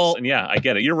 Deadmau5, well, and yeah, I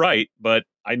get it. You're right, but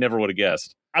I never would have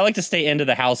guessed. I like to stay into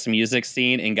the house music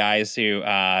scene and guys who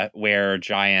wear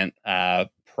giant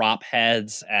prop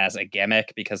heads as a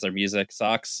gimmick because their music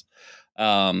sucks.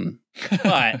 But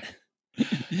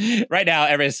right now,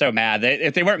 everybody's so mad.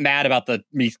 If they weren't mad about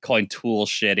me calling Tool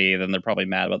shitty, then they're probably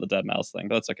mad about the Deadmau5 thing.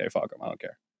 But that's okay. Fuck them. I don't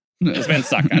care. This band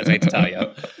suck, guys. I hate to tell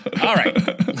you. All right,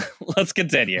 let's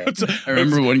continue. I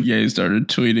remember when Ye started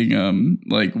tweeting,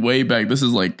 like way back. This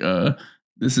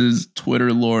is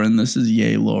Twitter lore and this is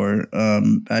Ye lore.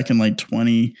 Back in like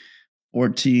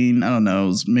 2014, I don't know, it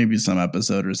was maybe some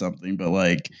episode or something, but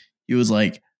like he was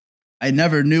like, I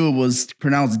never knew it was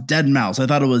pronounced Deadmau5. I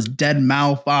thought it was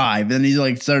Deadmau5. And he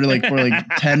like started like for like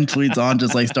 10 tweets on,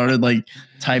 just like started like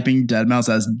typing Deadmau5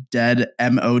 as Dead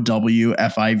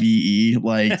MOWFIVE,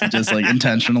 like just like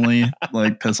intentionally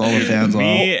like piss all the fans off.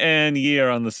 Me and Ye are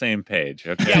on the same page.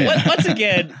 Okay. Yeah,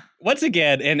 once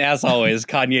again, and as always,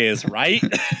 Kanye is right.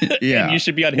 Yeah. And you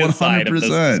should be on his side of this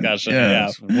discussion.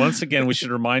 Yeah. Once again, we should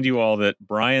remind you all that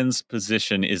Brian's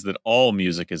position is that all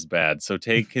music is bad. So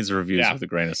take his reviews with a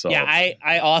grain of salt. Yeah,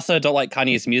 I also don't like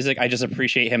Kanye's music. I just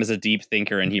appreciate him as a deep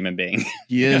thinker and human being.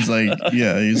 He is like,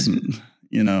 yeah, he's,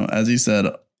 you know, as he said,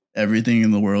 everything in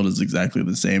the world is exactly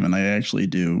the same. And I actually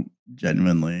do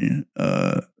genuinely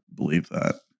believe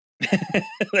that.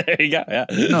 There you go. Yeah.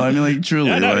 No, I mean, like, truly.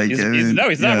 Yeah, no, like,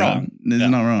 he's not wrong. He's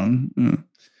not wrong. Yeah.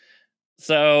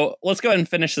 So let's go ahead and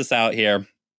finish this out here.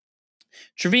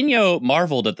 Trevino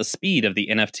marveled at the speed of the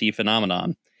NFT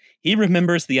phenomenon. He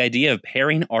remembers the idea of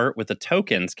pairing art with the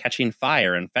tokens catching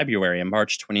fire in February and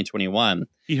March 2021.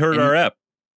 He heard our ep.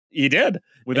 He did.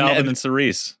 With Alvin and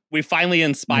Cerise. We finally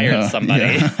inspired somebody.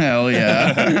 Yeah. Hell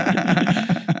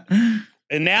yeah.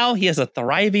 And now he has a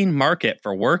thriving market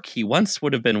for work he once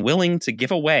would have been willing to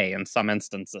give away in some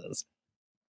instances.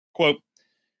 Quote,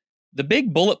 the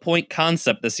big bullet point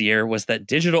concept this year was that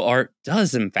digital art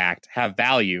does, in fact, have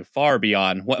value far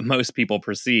beyond what most people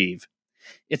perceive.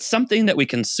 It's something that we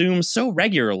consume so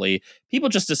regularly, people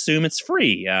just assume it's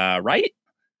free, right?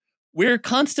 We're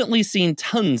constantly seeing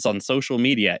tons on social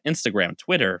media, Instagram,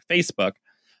 Twitter, Facebook,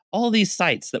 all these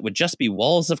sites that would just be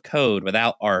walls of code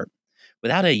without art.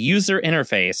 Without a user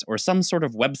interface or some sort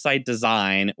of website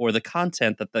design or the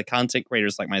content that the content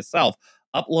creators like myself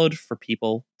upload for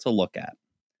people to look at.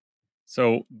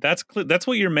 So that's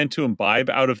what you're meant to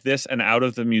imbibe out of this and out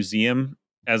of the museum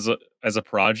as a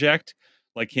project.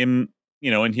 Like him, you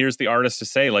know, and here's the artist to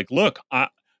say, like, look,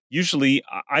 usually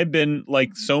I've been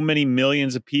like so many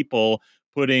millions of people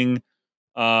putting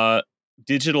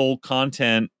digital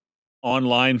content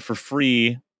online for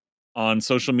free on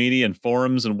social media and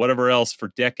forums and whatever else for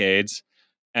decades.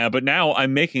 But now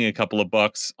I'm making a couple of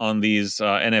bucks on these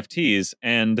NFTs.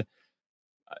 And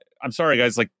I'm sorry,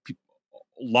 guys, like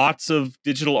lots of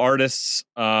digital artists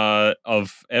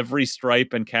of every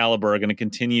stripe and caliber are going to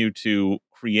continue to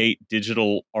create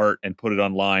digital art and put it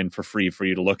online for free for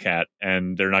you to look at.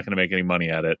 And they're not going to make any money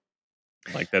at it.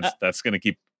 Like that's going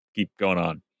to keep going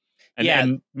on.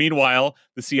 And meanwhile,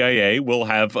 the CIA will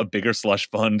have a bigger slush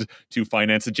fund to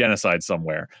finance a genocide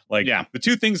somewhere. Like, the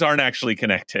two things aren't actually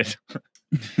connected.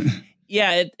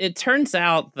 It turns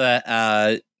out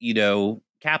that,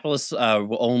 capitalists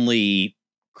will only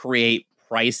create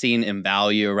pricing and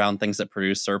value around things that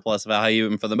produce surplus value.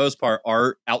 And for the most part,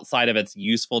 art, outside of its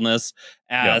usefulness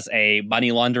as a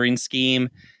money laundering scheme,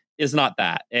 is not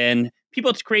that. And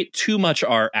people create too much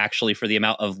art actually for the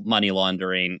amount of money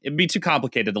laundering. It'd be too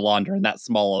complicated to launder in that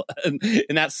small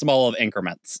of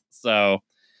increments. So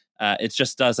it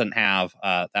just doesn't have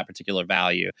that particular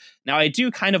value. Now, I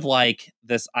do kind of like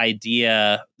this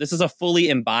idea. This is a fully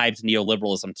imbibed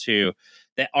neoliberalism too,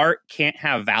 that art can't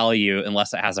have value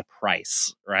unless it has a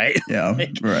price, right? Yeah,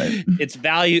 right. Its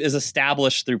value is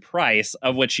established through price,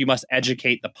 of which you must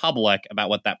educate the public about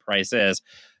what that price is.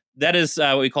 That is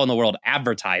what we call in the world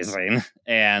advertising.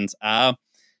 And at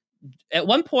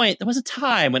one point, there was a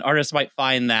time when artists might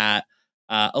find that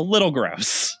a little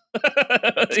gross.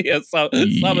 Some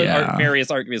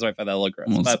various art communities might find that a little gross.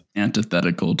 Almost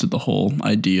antithetical to the whole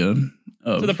idea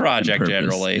to the project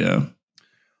generally. Yeah.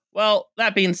 Well,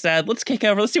 that being said, let's kick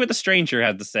over. Let's see what the Stranger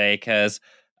had to say, because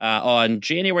on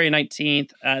January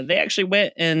 19th, they actually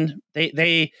went and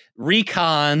they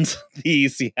reconned the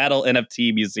Seattle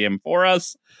NFT Museum for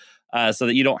us, so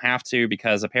that you don't have to,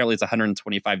 because apparently it's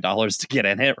 $125 to get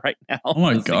in it right now. Oh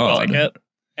my God.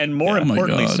 And more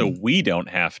importantly, so we don't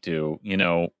have to,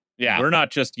 we're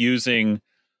not just using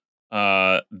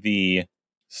the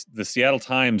Seattle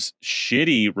Times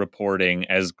shitty reporting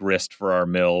as grist for our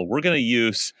mill. We're going to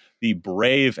use the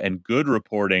brave and good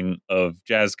reporting of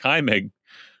Jazz Kaimig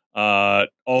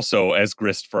also as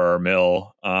grist for our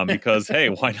mill, because hey,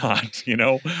 why not?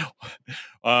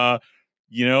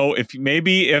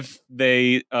 If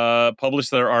they publish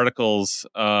their articles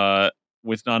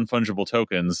with non-fungible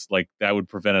tokens, like that would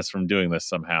prevent us from doing this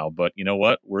somehow. But you know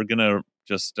what? We're gonna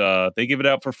just they give it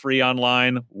out for free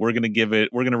online. We're gonna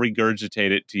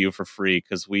regurgitate it to you for free,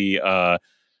 because we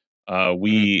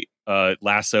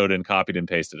lassoed and copied and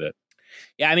pasted it.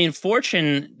 Yeah, I mean,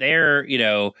 Fortune, they're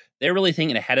really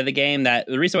thinking ahead of the game. That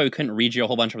the reason why we couldn't read you a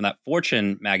whole bunch from that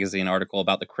Fortune magazine article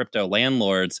about the crypto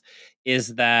landlords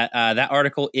is that that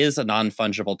article is a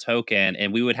non-fungible token,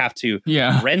 and we would have to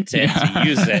rent it to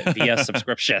use it via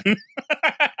subscription.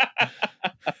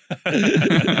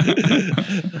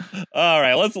 All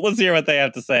right, let's hear what they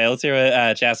have to say. Let's hear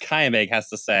what Jazz Kaimig has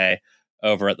to say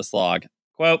over at the Slog.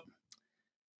 Quote: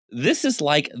 "This is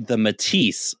like the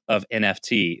Matisse of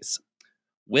NFTs.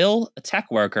 Will, a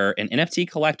tech worker and NFT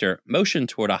collector, motioned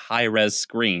toward a high-res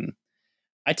screen.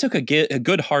 I took a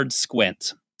good hard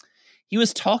squint. He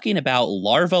was talking about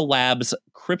Larva Labs'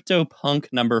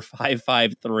 CryptoPunk number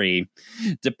 553,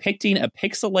 depicting a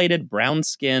pixelated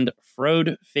brown-skinned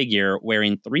Frode figure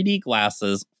wearing 3D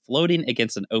glasses floating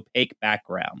against an opaque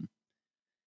background.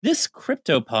 This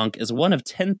CryptoPunk is one of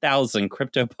 10,000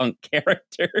 CryptoPunk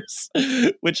characters,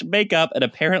 which make up an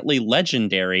apparently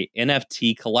legendary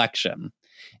NFT collection.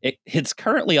 It's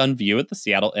currently on view at the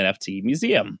Seattle NFT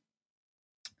Museum.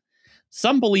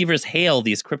 Some believers hail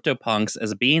these CryptoPunks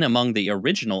as being among the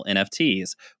original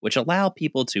NFTs, which allow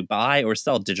people to buy or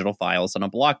sell digital files on a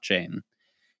blockchain.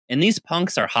 And these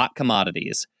punks are hot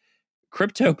commodities.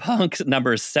 CryptoPunk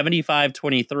number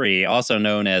 7523, also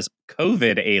known as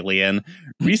COVID Alien,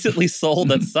 recently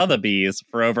sold at Sotheby's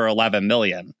for over $11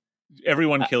 million.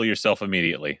 Everyone kill yourself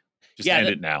immediately. Just end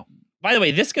it now. By the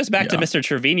way, this goes back to Mr.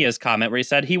 Trevino's comment where he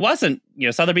said he wasn't,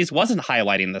 Sotheby's wasn't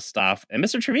highlighting this stuff. And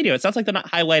Mr. Trevino, it sounds like they're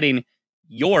not highlighting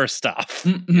your stuff.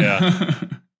 Yeah.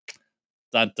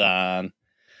 Dun dun.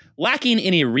 Lacking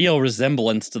any real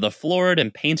resemblance to the florid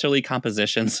and painterly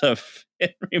compositions of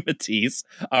Henri Matisse.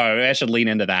 Oh, I should lean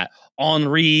into that.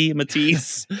 Henri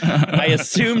Matisse. I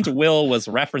assumed Will was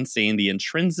referencing the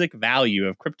intrinsic value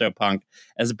of CryptoPunk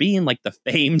as being like the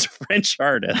famed French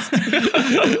artist.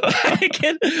 I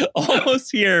can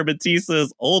almost hear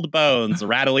Matisse's old bones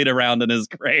rattling around in his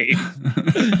grave.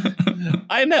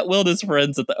 I met Will and his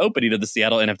friends at the opening of the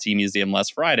Seattle NFT Museum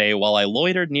last Friday while I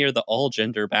loitered near the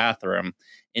all-gender bathroom,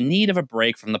 in need of a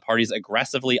break from the party's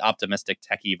aggressively optimistic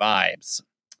techie vibes.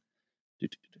 God,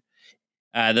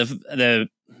 I don't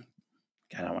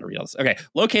want to read all this. Okay.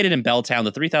 Located in Belltown,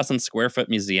 the 3,000 square foot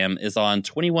museum is on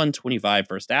 2125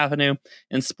 First Avenue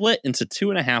and split into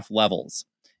 2.5 levels.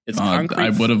 It's concrete.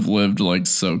 I would have lived like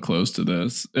so close to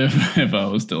this if I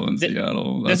was still in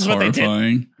Seattle. That's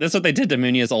horrifying. This is what they did to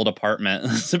Munia's old apartment.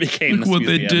 So it became Look what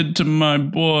museum. They did to my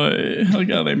boy.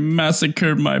 Look how they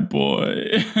massacred my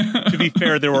boy. To be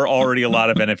fair, there were already a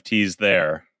lot of NFTs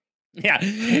there. Yeah.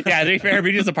 To be fair,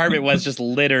 Munia's apartment was just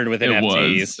littered with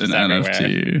NFTs. Was an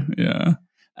NFT,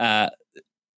 yeah.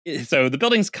 So the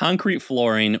building's concrete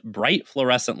flooring, bright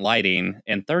fluorescent lighting,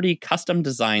 and 30 custom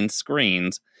designed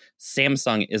screens,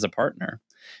 Samsung is a partner,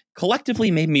 collectively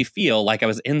made me feel like I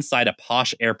was inside a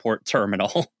posh airport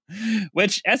terminal,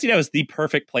 which, as you know, is the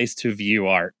perfect place to view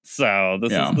art. So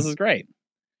this is great.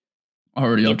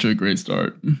 Already up to a great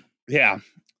start. Yeah.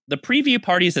 The preview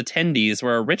party's attendees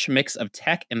were a rich mix of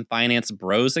tech and finance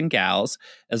bros and gals,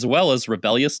 as well as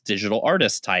rebellious digital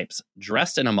artist types,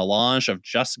 dressed in a melange of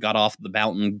just got off the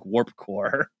mountain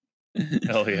Gorpcore.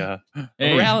 Hell yeah.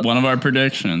 Hey, one of our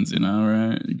predictions,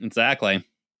 right? Exactly.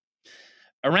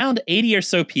 Around 80 or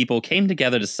so people came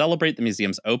together to celebrate the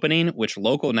museum's opening, which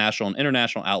local, national, and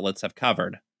international outlets have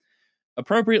covered.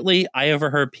 Appropriately, I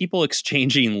overheard people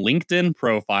exchanging LinkedIn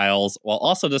profiles while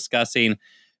also discussing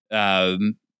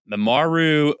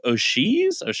Mamoru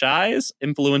Oshai's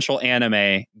influential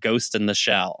anime, Ghost in the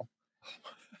Shell.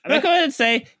 I'm going to go ahead and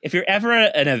say, if you're ever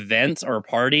at an event or a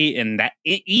party and that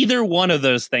either one of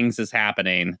those things is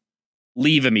happening,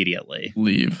 leave immediately.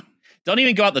 Leave. Don't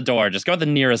even go out the door. Just go out the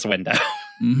nearest window.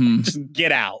 Mm-hmm. Just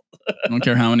get out. I don't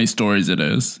care how many stories it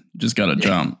is. You just got to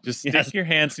jump. Just stick your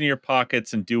hands in your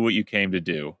pockets and do what you came to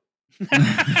do.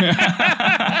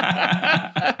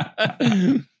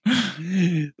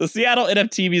 The Seattle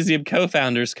NFT Museum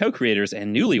co-founders, co-creators,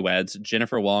 and newlyweds,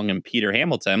 Jennifer Wong and Peter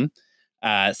Hamilton,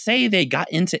 say they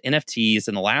got into NFTs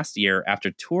in the last year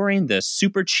after touring the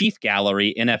Super Chief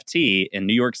Gallery NFT in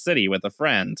New York City with a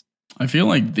friend. I feel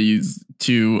like these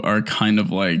two are kind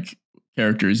of like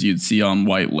characters you'd see on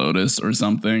White Lotus or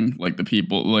something. Like the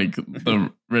people, like the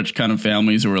rich kind of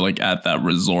families who were like at that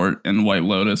resort in White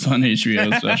Lotus on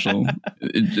HBO special.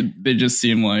 They just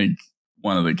seem like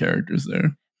one of the characters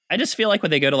there. I just feel like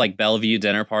when they go to like Bellevue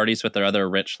dinner parties with their other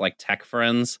rich like tech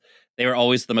friends, they were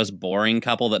always the most boring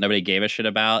couple that nobody gave a shit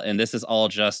about. And this is all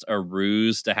just a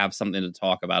ruse to have something to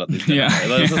talk about at these dinner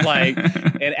parties. This is like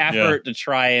an effort to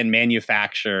try and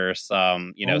manufacture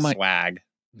some, swag.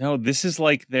 No, this is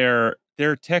like they're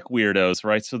tech weirdos,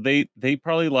 right? So they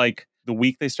probably like the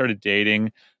week they started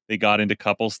dating, they got into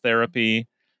couples therapy.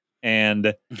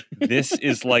 And this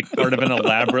is like part of an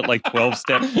elaborate like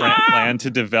 12-step plan to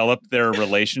develop their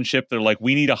relationship. They're like,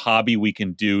 we need a hobby we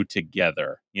can do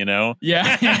together, Yeah.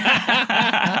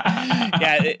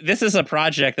 Yeah, this is a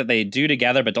project that they do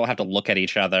together, but don't have to look at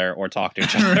each other or talk to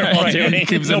each other while doing it.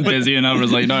 Keeps them busy, and I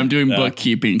was like, no, I'm doing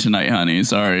bookkeeping tonight, honey.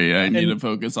 Sorry, I need to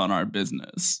focus on our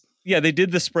business. Yeah, they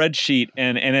did the spreadsheet,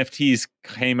 and NFTs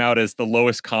came out as the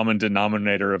lowest common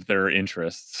denominator of their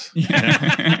interests.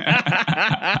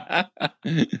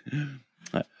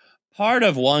 Part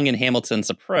of Wong and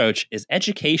Hamilton's approach is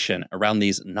education around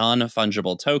these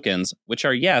non-fungible tokens, which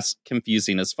are, yes,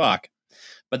 confusing as fuck.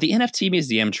 But the NFT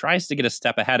Museum tries to get a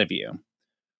step ahead of you.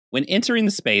 When entering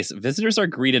the space, visitors are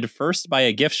greeted first by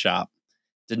a gift shop.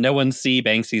 Did no one see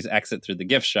Banksy's exit through the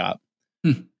gift shop?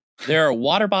 There are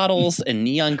water bottles and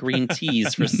neon green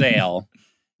teas for sale.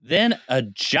 Then a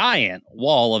giant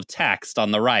wall of text on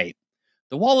the right.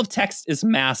 The wall of text is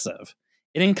massive.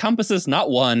 It encompasses not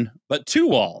one, but two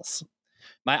walls.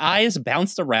 My eyes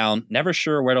bounced around, never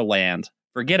sure where to land.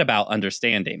 Forget about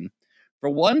understanding.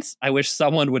 For once, I wish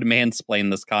someone would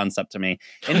mansplain this concept to me.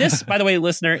 And this, by the way,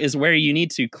 listener, is where you need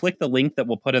to click the link that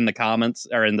we'll put in the comments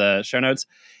or in the show notes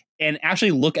and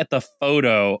actually look at the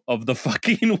photo of the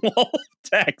fucking wall of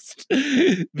text.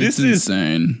 This is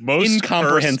insane. Most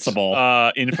incomprehensible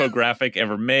infographic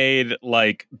ever made.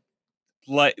 Like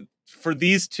for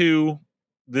these two,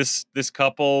 this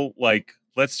couple, like,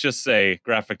 let's just say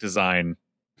graphic design,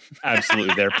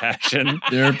 absolutely their passion.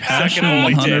 Their passion,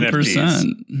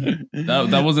 100%.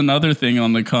 That was another thing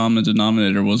on the common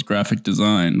denominator was graphic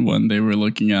design when they were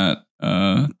looking at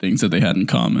things that they had in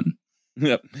common.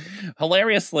 Yep.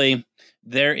 Hilariously,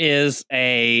 there is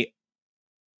a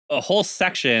whole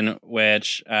section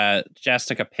which Jess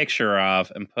took a picture of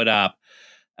and put up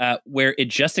where it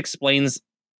just explains,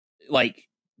 like,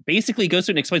 basically goes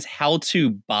through and explains how to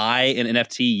buy an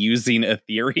NFT using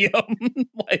Ethereum.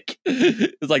 Like,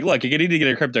 it's like, look, you need to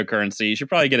get a cryptocurrency. You should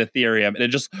probably get Ethereum. And it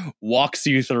just walks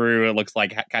you through, it looks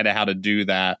like, kind of how to do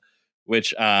that,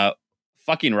 which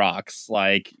fucking rocks.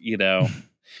 Like,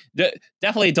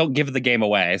 definitely don't give the game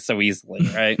away so easily,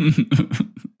 right?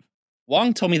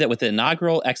 Wong told me that with the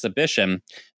inaugural exhibition,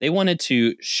 they wanted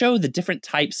to show the different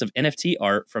types of NFT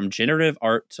art from generative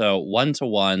art to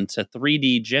one-to-one to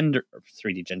 3D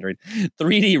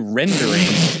rendering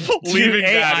to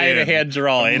AI and hand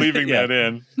drawing. I'm leaving that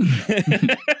in.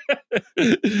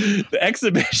 The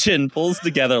exhibition pulls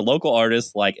together local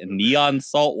artists like Neon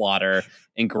Saltwater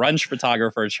and grunge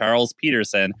photographer Charles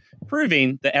Peterson,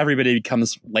 proving that everybody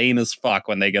becomes lame as fuck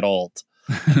when they get old.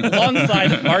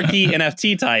 Alongside marquee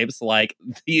NFT types like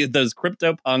those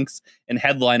crypto punks and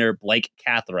headliner Blake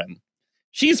Catherine.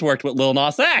 She's worked with Lil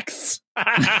Nas X.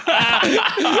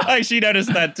 Like, she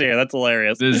noticed that too. That's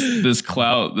hilarious. This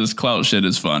clout shit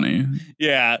is funny.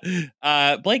 Yeah.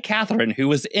 Blake Catherine, who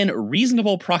was in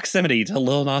reasonable proximity to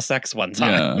Lil Nas X one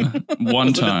time. Yeah,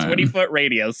 one time. A 20-foot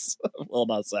radius of Lil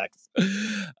Nas X.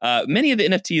 Many of the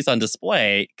NFTs on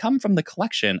display come from the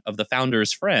collection of the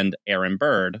founder's friend, Aaron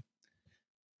Bird.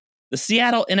 The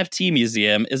Seattle NFT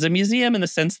Museum is a museum in the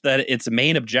sense that its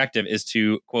main objective is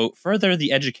to, quote, further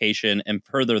the education and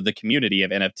further the community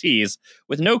of NFTs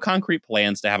with no concrete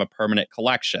plans to have a permanent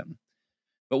collection.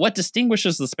 But what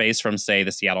distinguishes the space from, say,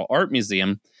 the Seattle Art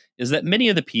Museum is that many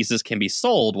of the pieces can be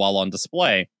sold while on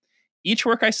display. Each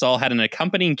work I saw had an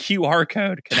accompanying QR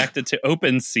code connected to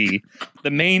OpenSea,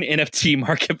 the main NFT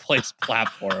marketplace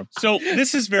platform. So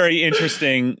this is very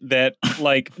interesting that,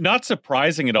 like, not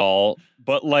surprising at all,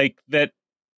 but like that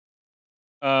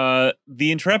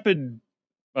the intrepid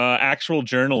actual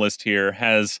journalist here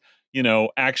has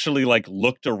actually like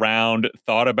looked around,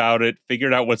 thought about it,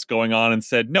 figured out what's going on, and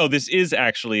said, no, this is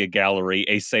actually a gallery,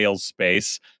 a sales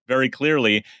space, very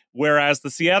clearly. Whereas the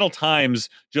Seattle Times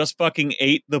just fucking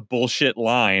ate the bullshit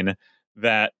line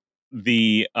that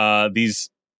this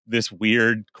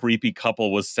weird, creepy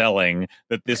couple was selling,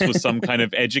 that this was some kind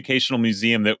of educational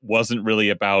museum that wasn't really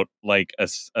about like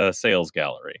a sales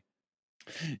gallery.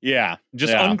 Yeah.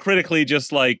 Just uncritically,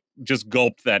 just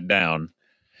gulped that down.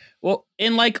 Well,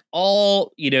 in like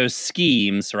all,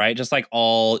 schemes, right? Just like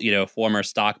all, former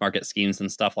stock market schemes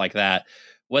and stuff like that,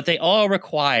 what they all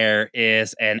require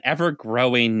is an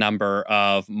ever-growing number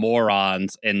of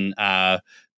morons and,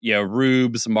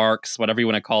 rubes, marks, whatever you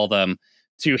want to call them,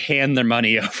 to hand their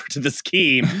money over to the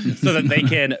scheme so that they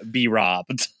can be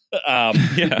robbed.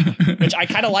 Which I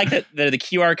kind of like that the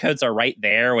QR codes are right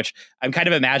there, which I'm kind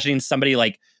of imagining somebody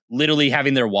like literally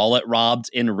having their wallet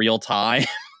robbed in real time.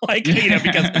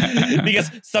 Because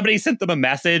somebody sent them a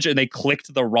message and they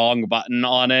clicked the wrong button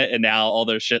on it and now all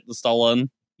their shit is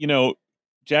stolen.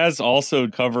 Jazz also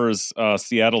covers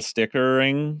Seattle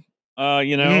stickering,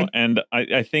 and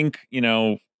I think,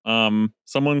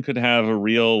 someone could have a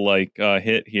real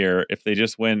hit here if they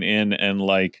just went in and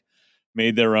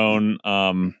made their own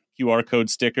QR code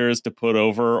stickers to put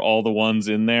over all the ones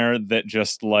in there that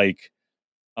just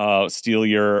steal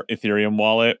your Ethereum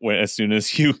wallet as soon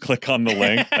as you click on the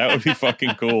link. That would be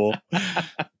fucking cool.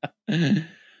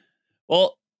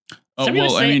 Well, I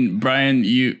mean, Brian,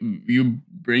 you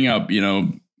bring up,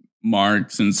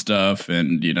 marks and stuff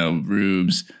and,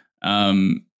 rubes.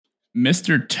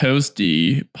 Mr.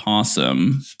 Toasty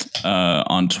Possum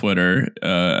on Twitter,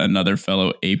 another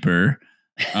fellow aper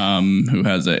who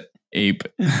has a ape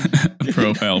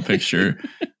profile picture,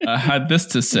 had this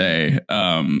to say.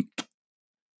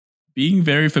 Being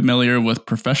very familiar with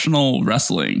professional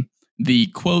wrestling, the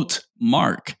quote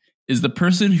mark is the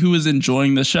person who is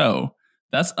enjoying the show.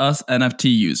 That's us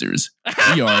NFT users.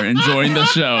 We are enjoying the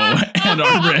show and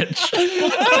are rich.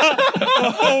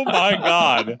 Oh my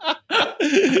God.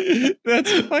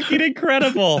 That's fucking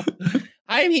incredible.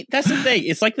 I mean, that's the thing.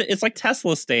 It's like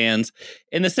Tesla stands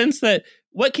in the sense that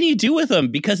what can you do with them?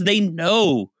 Because they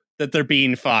know that they're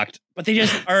being fucked, but they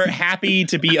just are happy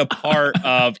to be a part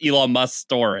of Elon Musk's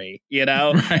story,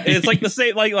 Right. It's like the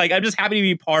same, like I'm just happy to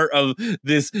be part of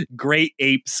this great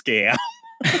ape scam.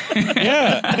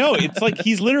 Yeah, no, it's like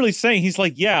he's literally saying, he's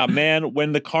like, yeah, man,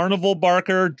 when the carnival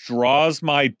barker draws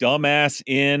my dumb ass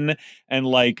in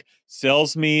and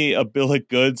sells me a bill of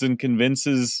goods and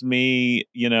convinces me,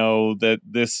 that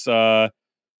this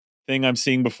thing I'm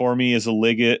seeing before me is a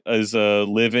living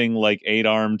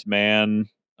 8-armed man.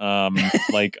 I'm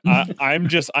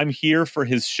here for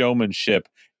his showmanship,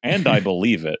 and I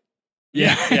believe it.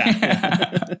 Yeah.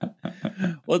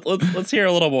 Let's hear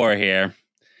a little more here.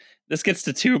 This gets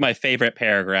to two of my favorite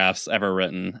paragraphs ever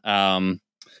written.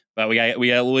 But we got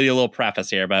a little preface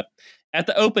here. But at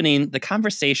the opening, the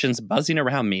conversations buzzing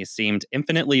around me seemed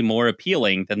infinitely more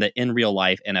appealing than the in real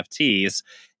life NFTs,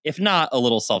 if not a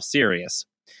little self-serious.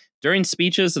 During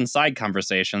speeches and side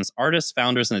conversations, artists,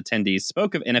 founders, and attendees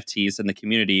spoke of NFTs in the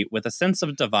community with a sense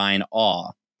of divine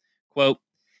awe. Quote,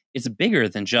 "It's bigger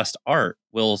than just art,"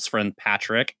 Will's friend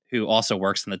Patrick, who also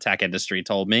works in the tech industry,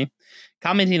 told me,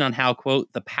 commenting on how,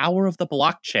 quote, "the power of the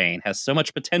blockchain has so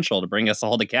much potential to bring us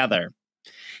all together."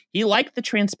 He liked the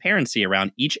transparency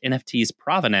around each NFT's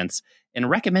provenance and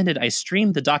recommended I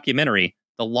stream the documentary,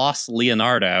 The Lost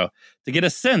Leonardo, to get a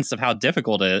sense of how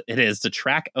difficult it is to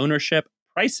track ownership,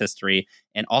 price history,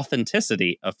 and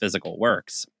authenticity of physical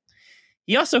works.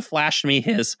 He also flashed me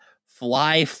his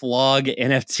Fly Flog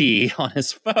NFT on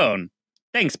his phone.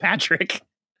 Thanks, Patrick.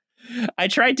 I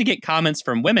tried to get comments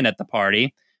from women at the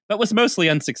party, but was mostly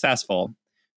unsuccessful.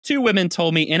 2 women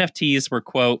told me NFTs were,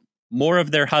 quote, more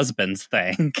of their husband's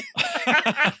thing.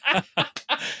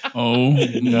 Oh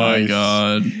my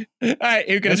God. All right,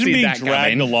 who could have seen that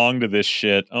dragged coming? along to this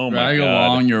shit. Oh my God. Drag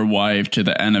along your wife to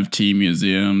the NFT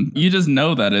museum. You just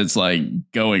know that it's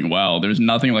going well. There's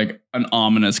nothing like an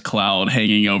ominous cloud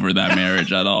hanging over that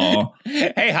marriage at all.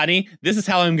 Hey, honey, this is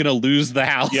how I'm going to lose the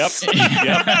house. Yep.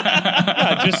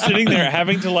 Yeah, just sitting there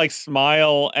having to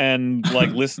smile and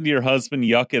listen to your husband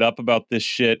yuck it up about this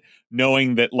shit,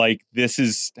 knowing that this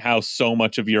is how so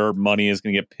much of your money is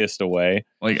going to get pissed away.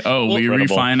 We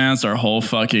refinanced our whole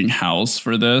fucking house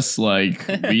for this.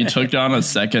 We took down a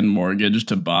second mortgage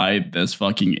to buy this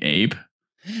fucking ape.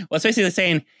 Well, it's basically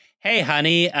saying, hey,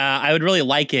 honey, I would really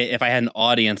like it if I had an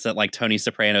audience at Tony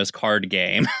Soprano's card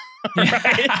game.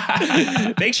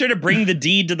 Right? Make sure to bring the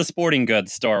deed to the sporting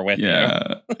goods store with you.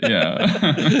 Yeah.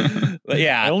 But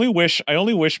yeah. I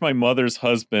only wish my mother's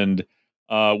husband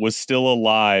was still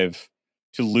alive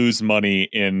to lose money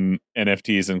in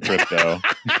NFTs and crypto.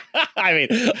 I mean,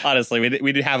 honestly,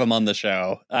 we did have him on the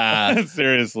show.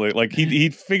 Seriously, like he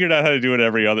figured out how to do it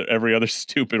every other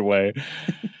stupid way.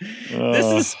 This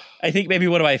is, I think, maybe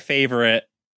one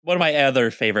of my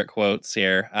other favorite quotes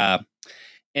here.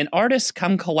 An artist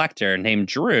come collector named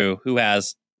Drew, who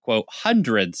has, quote,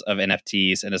 hundreds of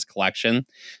NFTs in his collection,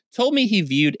 told me he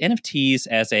viewed NFTs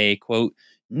as a, quote,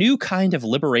 new kind of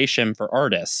liberation for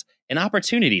artists, an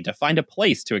opportunity to find a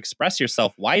place to express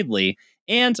yourself widely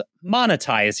and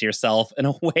monetize yourself in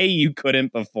a way you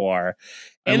couldn't before.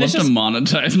 And I love to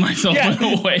monetize myself in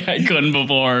a way I couldn't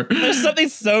before. There's something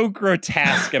so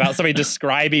grotesque about somebody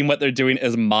describing what they're doing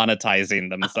as monetizing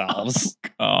themselves.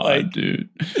 Oh, God, dude.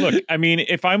 Look, I mean,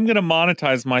 if I'm going to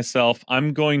monetize myself,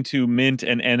 I'm going to mint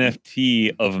an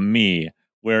NFT of me,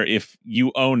 where if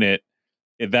you own it,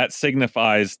 that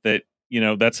signifies that,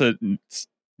 that's a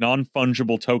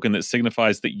non-fungible token that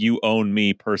signifies that you own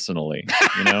me personally,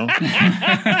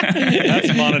 That's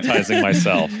monetizing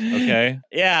myself, okay?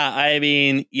 Yeah, I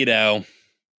mean, it's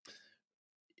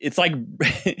like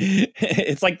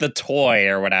it's like the toy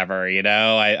or whatever,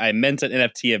 I mint an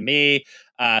NFT of me.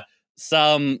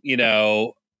 Some,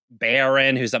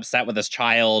 baron who's upset with his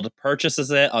child purchases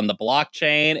it on the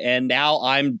blockchain, and now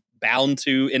I'm bound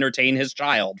to entertain his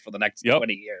child for the next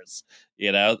 20 years.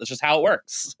 That's just how it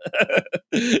works.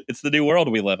 It's the new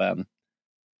world we live in.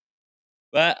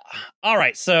 But all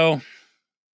right, so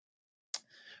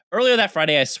earlier that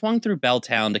Friday, I swung through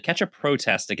Belltown to catch a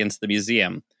protest against the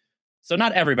museum. So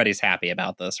not everybody's happy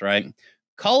about this, right?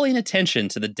 Calling attention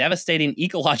to the devastating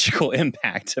ecological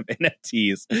impact of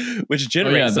NFTs, which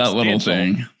generates that little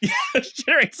thing.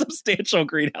 Generates substantial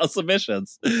greenhouse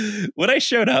emissions. When I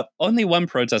showed up, only one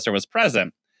protester was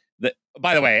present.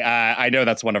 By the way, I know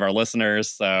that's one of our listeners,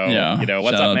 so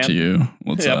what's shout up, man? Out to you.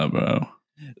 What's up, bro?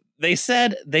 They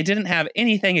said they didn't have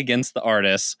anything against the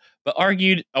artists, but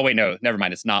argued. Oh wait, no, never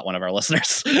mind. It's not one of our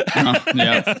listeners. No,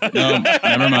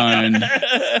 never mind.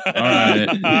 All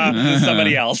right,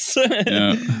 somebody else.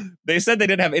 They said they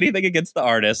didn't have anything against the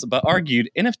artists, but argued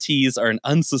NFTs are an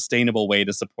unsustainable way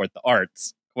to support the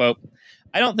arts. Quote,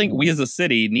 I don't think we as a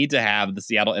city need to have the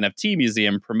Seattle NFT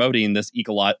Museum promoting this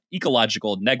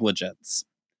ecological negligence.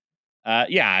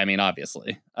 I mean,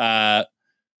 obviously.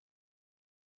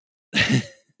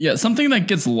 Yeah, something that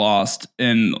gets lost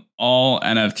in all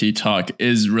NFT talk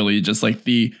is really just like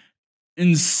the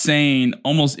insane,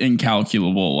 almost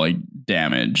incalculable like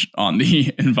damage on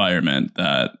the environment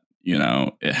that,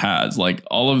 it has. Like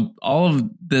all of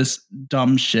this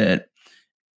dumb shit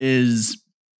is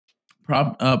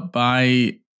propped up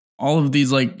by all of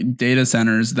these like data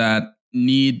centers that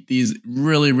need these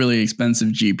really, really expensive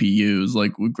GPUs,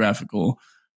 like with graphical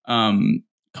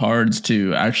cards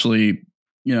to actually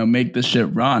make this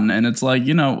shit run. And it's like,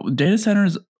 data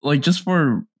centers, like just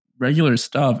for regular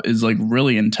stuff is like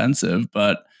really intensive,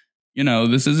 but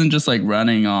this isn't just like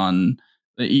running on,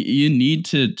 you need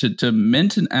to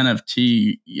mint an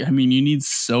NFT. I mean, you need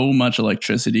so much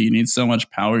electricity, you need so much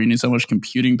power, you need so much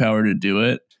computing power to do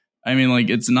it. I mean, like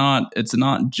it's not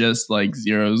just like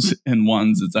zeros and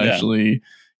ones. It's actually,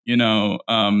 zeros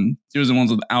and ones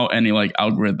without any like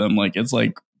algorithm. Like it's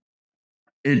like,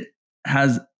 it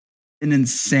has an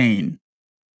insane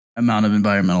amount of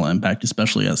environmental impact,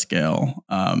 especially at scale.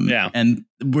 And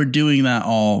we're doing that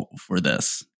all for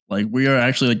this. Like we are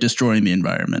actually like destroying the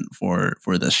environment for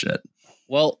this shit.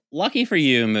 Well, lucky for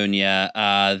you,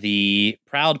 Munya, the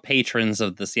proud patrons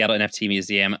of the Seattle NFT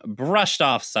Museum brushed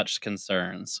off such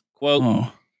concerns.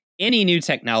 Quote, any new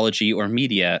technology or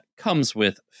media comes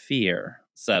with fear,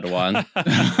 said one.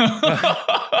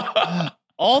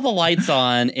 All the lights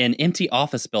on in empty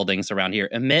office buildings around here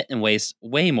emit and waste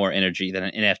way more energy than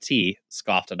an NFT,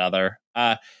 scoffed another.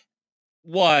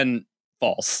 One,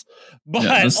 false. But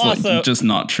also like, just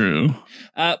not true.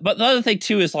 But the other thing,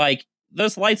 too, is like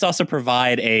those lights also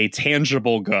provide a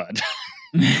tangible good.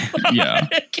 Yeah.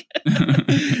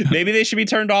 Maybe they should be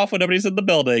turned off when nobody's in the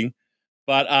building.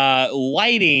 But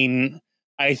lighting,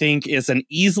 I think, is an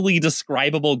easily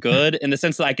describable good in the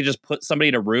sense that I could just put somebody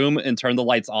in a room and turn the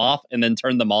lights off and then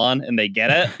turn them on and they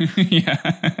get it.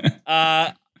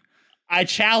 Yeah. I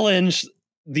challenge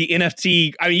the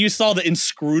NFT. I mean, you saw the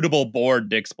inscrutable board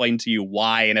to explain to you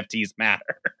why NFTs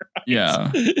matter. Right?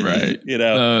 Yeah, right.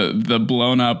 The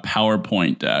blown up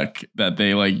PowerPoint deck that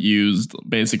they like used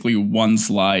basically one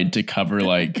slide to cover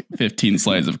like 15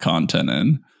 slides of content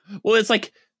in. Well, it's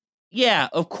like, yeah,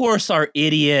 of course, our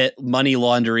idiot money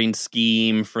laundering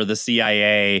scheme for the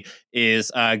CIA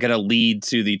is going to lead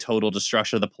to the total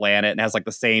destruction of the planet and has like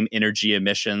the same energy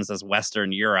emissions as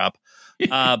Western Europe.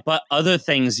 But other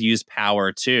things use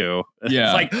power too. Yeah.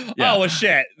 It's like, oh well,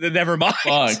 shit, never mind.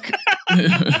 Fuck.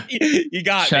 you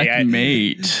got Checkmate.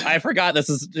 me. I forgot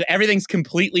everything's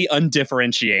completely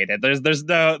undifferentiated. There's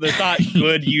not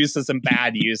good uses and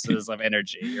bad uses of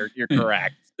energy. You're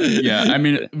correct. Yeah, I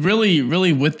mean,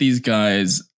 really with these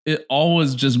guys, it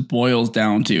always just boils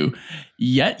down to,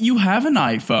 yet you have an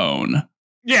iPhone.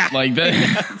 Yeah. Like that.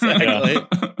 Exactly.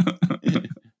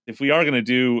 If we are going to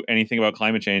do anything about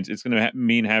climate change, it's going to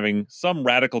mean having some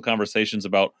radical conversations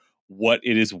about what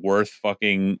it is worth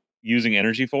fucking using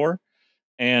energy for.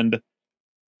 And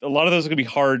a lot of those are going to be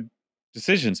hard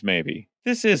decisions, maybe.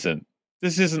 This isn't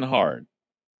hard.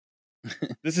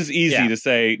 This is easy to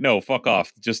say, no, fuck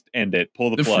off. Just end it.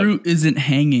 Pull the plug. The fruit isn't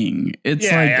hanging.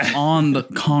 It's on the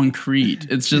concrete.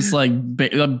 It's just like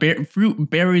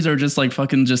berries are just like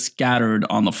fucking just scattered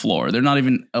on the floor. They're not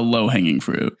even a low hanging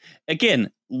fruit.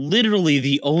 Again, literally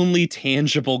the only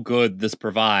tangible good this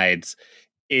provides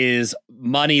is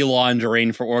money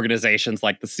laundering for organizations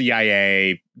like the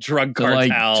CIA, drug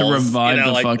cartels. To revive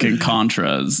the fucking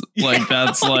Contras. Like,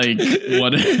 that's like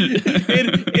what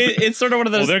it's sort of one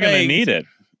of those they're things. going to need it.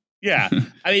 Yeah.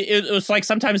 I mean, it was like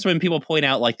sometimes when people point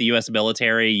out like the U.S.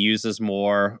 military uses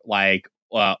more like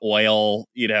oil,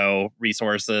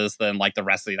 resources than like the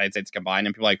rest of the United States combined.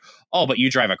 And people are like, oh, but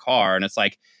you drive a car. And it's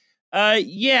like,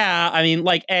 yeah, I mean,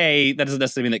 like, that doesn't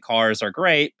necessarily mean that cars are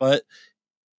great, but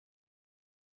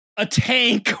a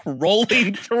tank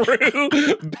rolling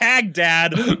through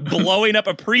Baghdad, blowing up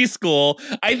a preschool,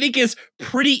 I think is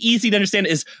pretty easy to understand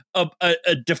is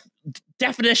a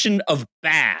definition of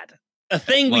bad. A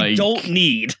thing we don't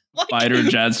need. Fighter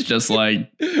jets, just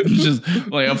like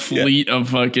a fleet of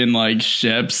fucking like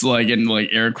ships, like and like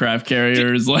aircraft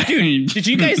carriers. Did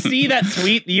you guys see that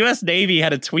tweet? The U.S. Navy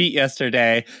had a tweet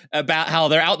yesterday about how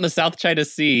they're out in the South China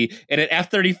Sea and an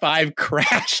F-35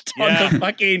 crashed on the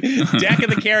fucking deck of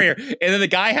the carrier, and then the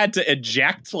guy had to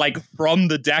eject like from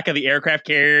the deck of the aircraft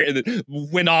carrier and then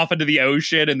went off into the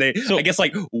ocean, and they I guess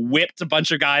like whipped a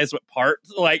bunch of guys with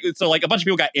parts, like a bunch of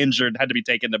people got injured, had to be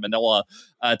taken to Manila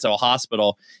to a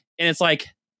hospital. And it's like,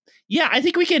 yeah, I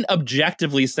think we can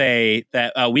objectively say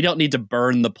that we don't need to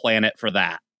burn the planet for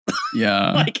that.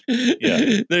 Yeah.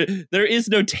 There is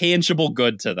no tangible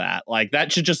good to that. Like,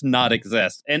 that should just not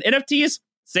exist. And NFTs,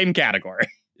 same category.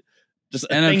 Just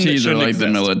NFTs are like the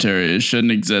military. It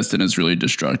shouldn't exist, and it's really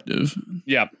destructive.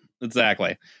 Yep,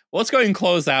 exactly. Well, let's go ahead and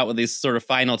close out with these sort of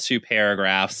final two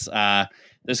paragraphs.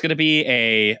 There's going to be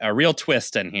a real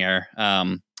twist in here.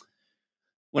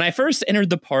 When I first entered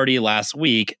the party last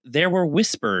week, there were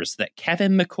whispers that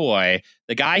Kevin McCoy,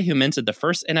 the guy who minted the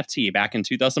first NFT back in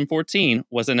 2014,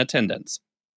 was in attendance.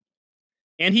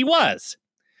 And he was.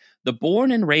 The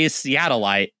born and raised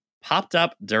Seattleite popped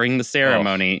up during the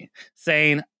ceremony,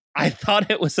 saying, I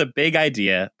thought it was a big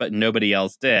idea, but nobody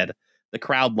else did. The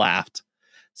crowd laughed.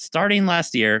 Starting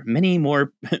last year, many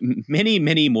more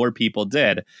people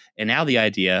did. And now the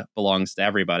idea belongs to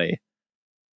everybody.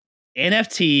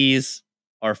 NFTs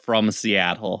are from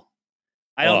Seattle.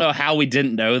 I don't know how we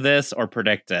didn't know this or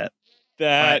predict it.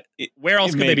 Where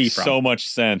else could they be from? So much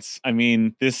sense. I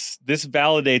mean, this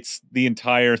validates the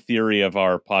entire theory of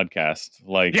our podcast.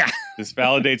 Like, this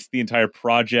validates the entire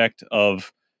project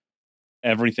of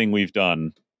everything we've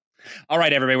done. All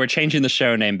right, everybody, we're changing the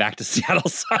show name back to Seattle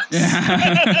Sucks.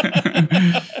 I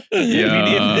mean,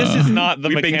 if this is not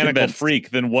the Mechanical Freak,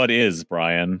 then what is,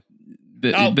 Brian?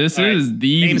 This is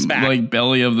the like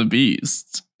belly of the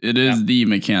beast. It is the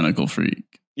Mechanical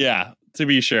Freak. Yeah, to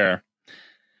be sure.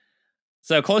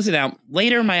 So closing out,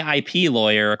 later my IP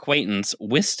lawyer acquaintance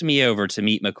whisked me over to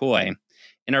meet McCoy.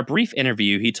 In our brief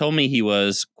interview, he told me he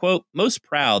was, quote, most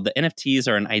proud that NFTs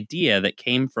are an idea that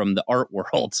came from the art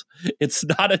world. It's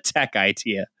not a tech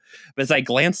idea. But as I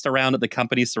glanced around at the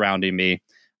companies surrounding me,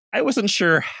 I wasn't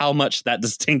sure how much that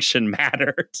distinction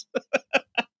mattered.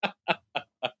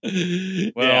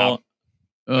 Well,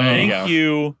 thank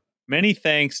you. Many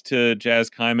thanks to Jazz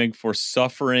Keimig for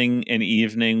suffering an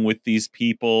evening with these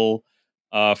people,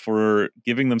 for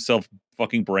giving themselves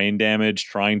fucking brain damage,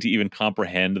 trying to even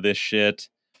comprehend this shit,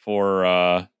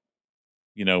 for,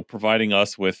 providing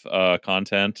us with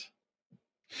content.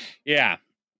 Yeah.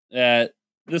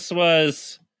 This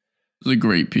was a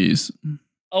great piece.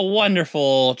 A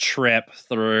wonderful trip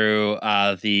through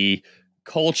the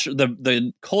culture,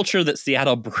 the culture that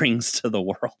Seattle brings to the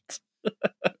world.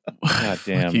 God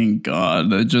damn. Fucking God.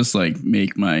 That just like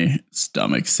make my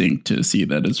stomach sink to see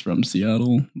that it's from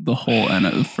Seattle. The whole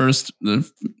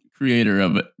the creator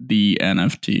of the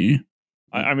NFT.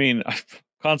 I mean,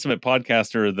 consummate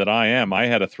podcaster that I am, I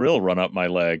had a thrill run up my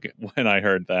leg when I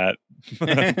heard that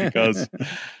because,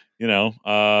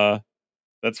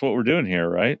 that's what we're doing here,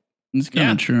 right? It's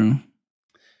kind of true.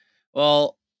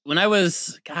 Well, when I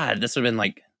was, this would have been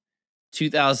like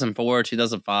 2004,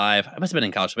 2005. I must have been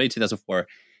in college, maybe 2004.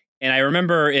 And I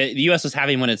remember the U.S. was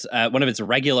having one of its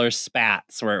regular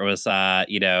spats where it was,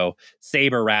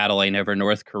 saber rattling over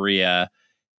North Korea.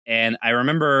 And I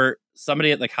remember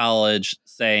somebody at the college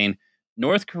saying,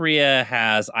 North Korea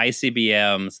has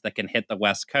ICBMs that can hit the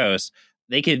West Coast.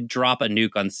 They could drop a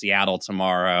nuke on Seattle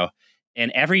tomorrow.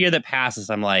 And every year that passes,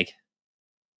 I'm like,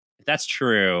 if that's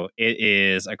true, it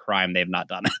is a crime they've not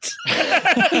done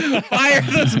it. Fire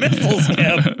those missiles,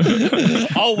 Kim.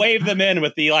 I'll wave them in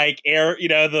with the air,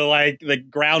 the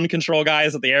ground control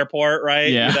guys at the airport,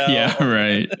 right? Yeah,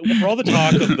 right. For all the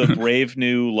talk of the brave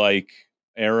new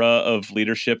era of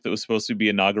leadership that was supposed to be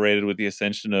inaugurated with the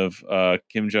ascension of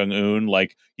Kim Jong-un,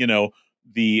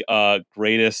 the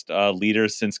greatest leader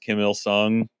since Kim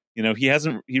Il-sung.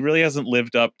 He really hasn't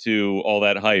lived up to all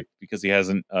that hype because he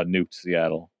hasn't nuked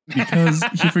Seattle. Because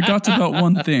he forgot about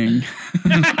one thing.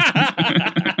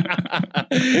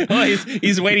 Well,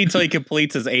 he's waiting until he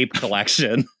completes his ape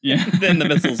collection. Yeah, then the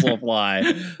missiles will fly.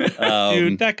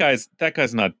 Dude, that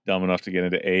guy's not dumb enough to get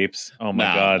into apes. Oh my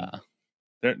god.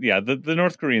 The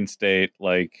North Korean state,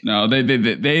 no,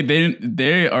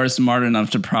 they are smart enough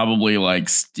to probably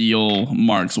steal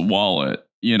Mark's wallet.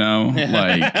 They'll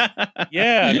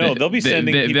be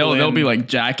sending they'll be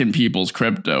jacking people's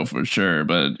crypto for sure,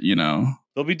 but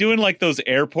they'll be doing those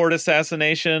airport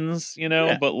assassinations,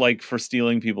 but for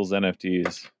stealing people's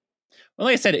NFTs. Well,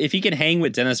 like I said, if you can hang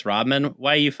with Dennis Rodman,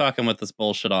 why are you fucking with this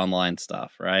bullshit online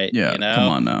stuff, right? Yeah, come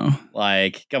on now.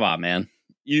 Come on, man.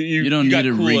 You don't need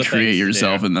to recreate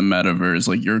yourself in the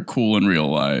metaverse. You're cool in real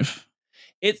life.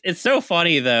 It's so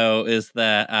funny though, is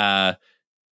that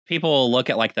people look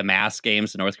at the mass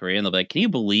games in North Korea and they'll be like, can you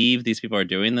believe these people are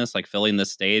doing this? Filling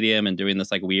this stadium and doing this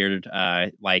weird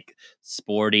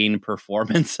sporting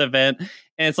performance event.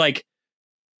 And it's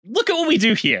look at what we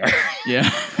do here. Yeah.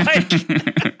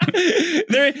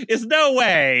 There is no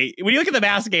way. When you look at the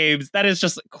mass games, that is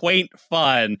just quaint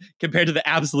fun compared to the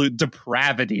absolute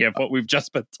depravity of what we've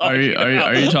just been talking about.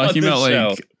 Are you talking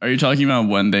about are you talking about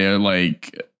when they are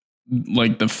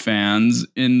the fans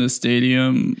in the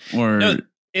stadium or? No,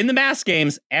 in the mass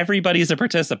games, everybody's a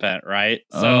participant, right?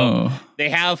 So they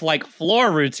have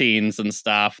floor routines and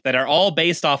stuff that are all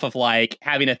based off of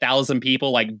having 1,000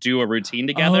 people do a routine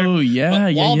together. Oh yeah,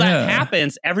 but while that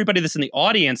happens, everybody that's in the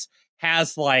audience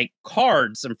has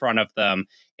cards in front of them,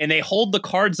 and they hold the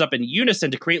cards up in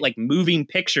unison to create moving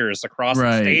pictures across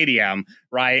the stadium,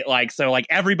 right? So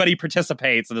everybody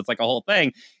participates, and it's a whole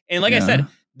thing. And I said,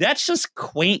 that's just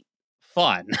quaint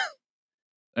fun.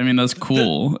 I mean, that's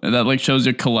cool. That shows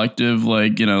your collective,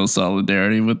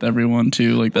 solidarity with everyone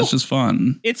too. That's just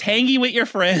fun. It's hanging with your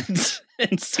friends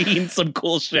and seeing some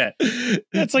cool shit.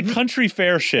 It's country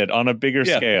fair shit on a bigger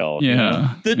scale.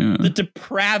 Yeah. The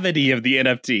depravity of the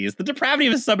NFTs. The depravity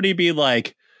of somebody being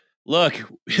look,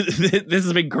 this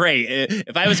has been great.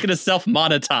 If I was going to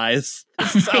self-monetize,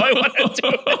 this is how I want to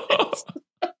do it.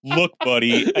 Look,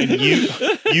 buddy, and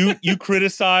you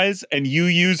criticize and you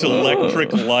use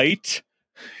electric light.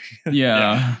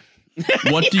 Yeah.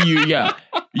 What do you? Yeah.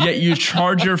 Yet you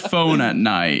charge your phone at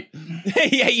night.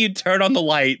 Yeah, you turn on the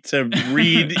light to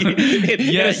read.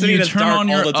 Yeah, you turn on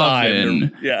your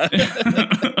oven. Yeah.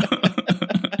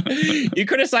 You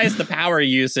criticize the power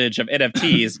usage of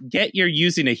NFTs. Yet you're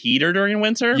using a heater during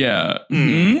winter. Yeah.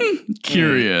 Mm-hmm.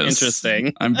 Curious.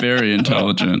 Interesting. I'm very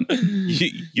intelligent.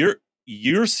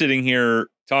 You're sitting here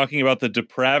talking about the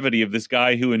depravity of this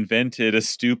guy who invented a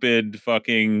stupid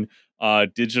fucking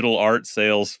digital art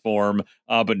sales form,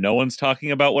 but no one's talking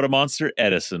about what a monster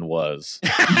Edison was.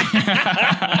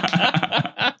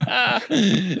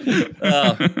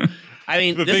 I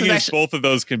mean, the thing is, both of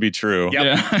those can be true.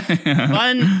 Yep.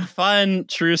 Yeah. Fun,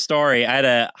 true story. I had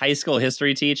a high school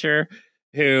history teacher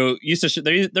who used to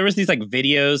there was these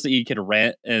videos that you could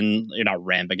rent, and not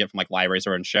rent, but get from libraries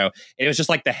or in show. And it was just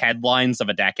the headlines of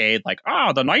a decade, the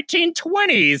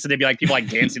 1920s, and it'd be people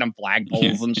dancing on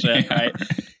flagpoles and shit, right?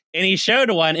 And he showed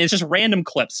one, it's just random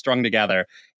clips strung together.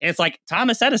 And it's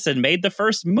Thomas Edison made the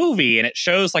first movie, and it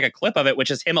shows a clip of it, which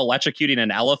is him electrocuting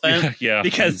an elephant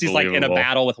because he's in a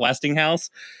battle with Westinghouse.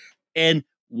 And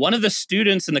one of the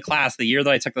students in the class, the year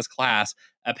that I took this class,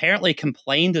 apparently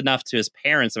complained enough to his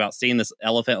parents about seeing this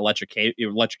elephant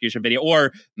electrocution video,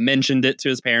 or mentioned it to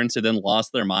his parents, who then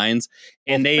lost their minds.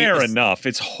 And fair enough.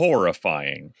 It's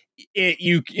horrifying.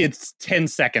 It's 10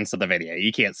 seconds of the video.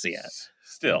 You can't see it.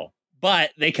 Still.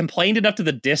 But they complained enough to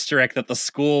the district that the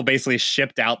school basically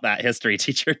shipped out that history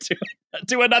teacher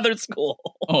to another school.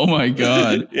 Oh my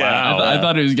God. Yeah. Wow. I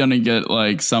thought he was going to get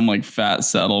like some like fat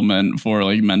settlement for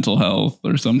like mental health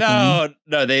or something.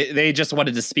 No, they just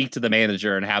wanted to speak to the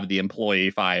manager and have the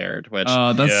employee fired, which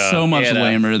that's so much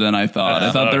lamer than I thought.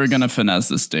 I thought they were going to finesse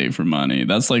the state for money.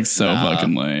 That's like so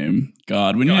fucking lame.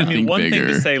 God, we need to think one bigger. Thing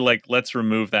to say, like, let's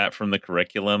remove that from the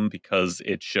curriculum because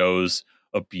it shows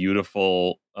a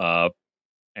beautiful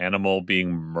animal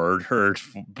being murdered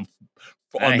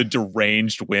on the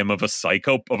deranged whim of a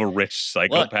rich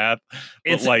psychopath.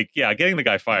 But getting the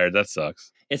guy fired, that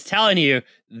sucks. It's telling you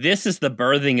this is the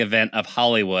birthing event of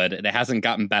Hollywood, and it hasn't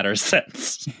gotten better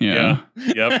since. Yeah.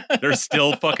 Yep. They're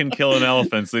still fucking killing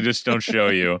elephants. They just don't show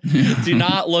you. Do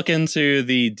not look into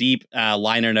the deep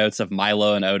liner notes of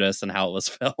Milo and Otis and how it was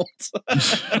filmed.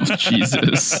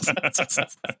 Jesus.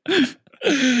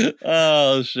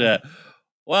 Oh, shit.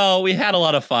 Well, we had a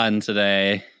lot of fun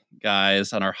today,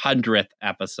 guys, on our 100th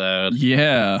episode.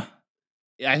 Yeah.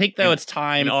 I think, though, it's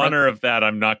time. In honor of that,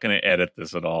 I'm not going to edit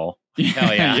this at all.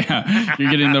 Hell yeah. Yeah.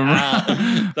 You're getting the raw,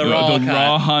 the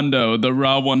raw hundo, the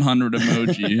raw 100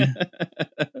 emoji.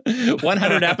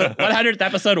 100th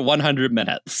episode, 100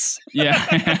 minutes. Yeah.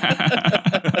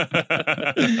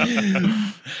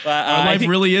 Our life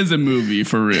really is a movie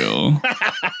for real.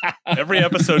 Every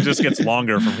episode just gets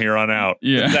longer from here on out.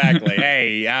 Yeah. Exactly.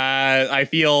 Hey, I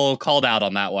feel called out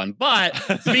on that one. But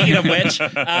speaking of which,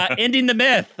 ending the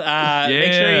myth.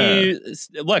 Make sure you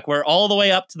look. We're all the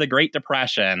way up to the Great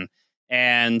Depression.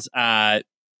 And,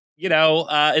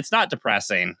 it's not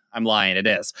depressing. I'm lying. It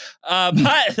is.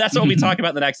 But that's what we talk about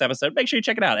in the next episode. Make sure you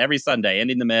check it out every Sunday.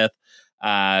 Ending the Myth.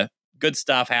 Good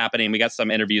stuff happening. We got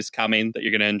some interviews coming that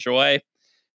you're going to enjoy.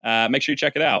 Make sure you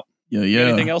check it out. Yeah.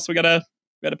 Anything else we gotta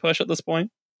push at this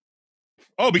point?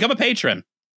 Oh, become a patron.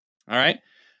 All right.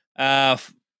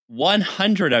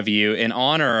 100 of you, in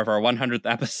honor of our 100th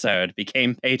episode,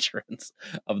 became patrons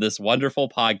of this wonderful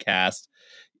podcast,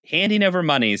 handing over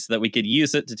money so that we could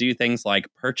use it to do things like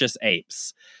purchase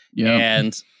apes. Yeah.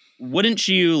 And wouldn't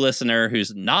you, listener,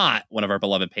 who's not one of our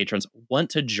beloved patrons,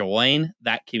 want to join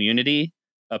that community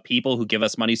of people who give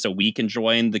us money so we can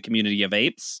join the community of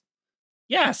apes?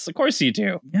 Yes, of course you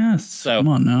do. Yes. So come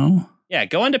on now. Yeah,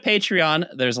 go into Patreon.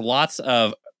 There's lots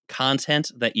of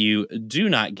content that you do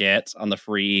not get on the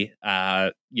free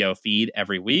feed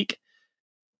every week.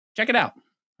 Check it out.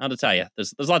 How to tell you,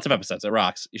 there's lots of episodes. It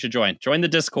rocks. You should join the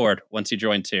Discord once you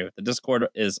join too. The Discord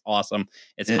is awesome.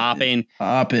 It's hopping.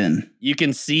 You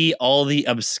can see all the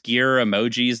obscure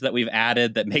emojis that we've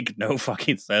added that make no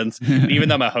fucking sense. Even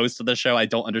though I'm a host of the show, I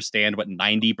don't understand what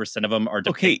 90% of them are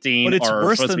depicting. But it's or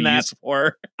worse supposed than to be that. used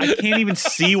for. I can't even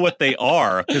see what they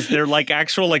are because they're like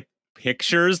actual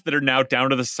pictures that are now down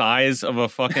to the size of a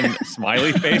fucking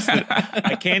smiley face that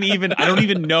I don't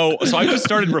even know. So I just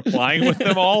started replying with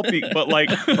them all,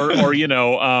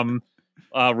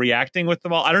 reacting with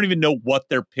them all. I don't even know what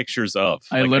they're pictures of.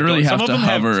 I literally have to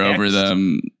hover over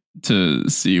them to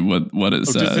see what it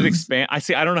says. Does it expand? I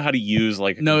don't know how to use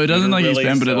no, it doesn't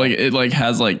expand, but it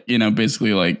has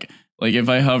basically if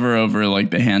I hover over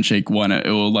the handshake one, it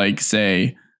will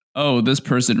say, oh, this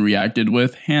person reacted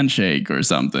with handshake or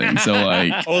something. So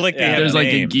there's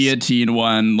a guillotine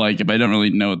one. If I don't really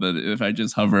know that, if I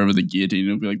just hover over the guillotine,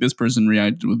 it'll be this person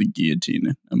reacted with a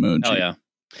guillotine emoji. Oh yeah.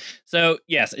 So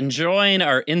yes, join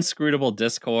our inscrutable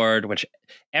Discord, which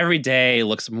every day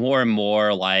looks more and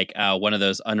more like one of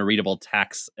those unreadable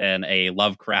texts in a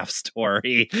Lovecraft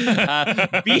story.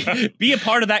 Be a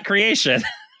part of that creation.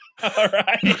 All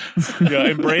right. Yeah,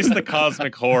 embrace the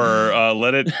cosmic horror.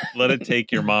 Let it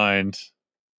take your mind.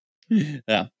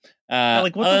 Yeah.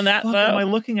 What the fuck am I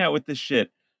looking at with this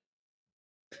shit?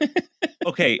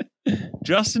 Okay.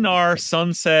 Justin R.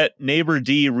 Sunset Neighbor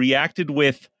D reacted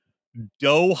with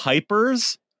Doe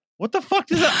Hypers. What the fuck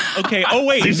does that? Okay. Oh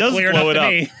wait, it does blow it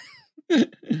up.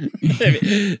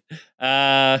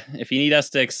 If you need us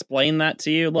to explain that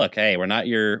to you, look, hey, we're not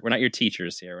your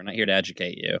teachers here. We're not here to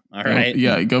educate you. All right.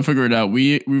 Yeah, go figure it out.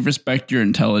 We respect your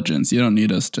intelligence. You don't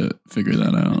need us to figure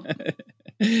that out.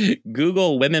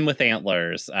 Google women with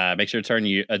antlers. Make sure to turn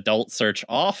your adult search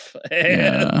off.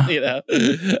 And,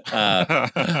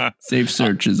 safe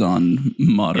search is on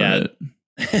moderate.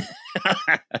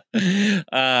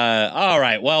 All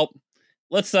right. Well,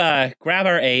 let's grab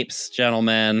our apes,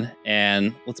 gentlemen,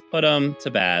 and let's put them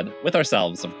to bed with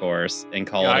ourselves, of course, and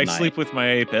call it a night. I sleep with my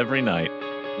ape every night.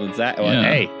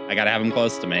 Hey, I gotta have him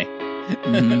close to me.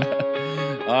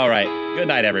 Mm-hmm. All right. Good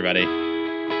night, everybody.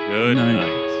 Good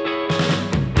night.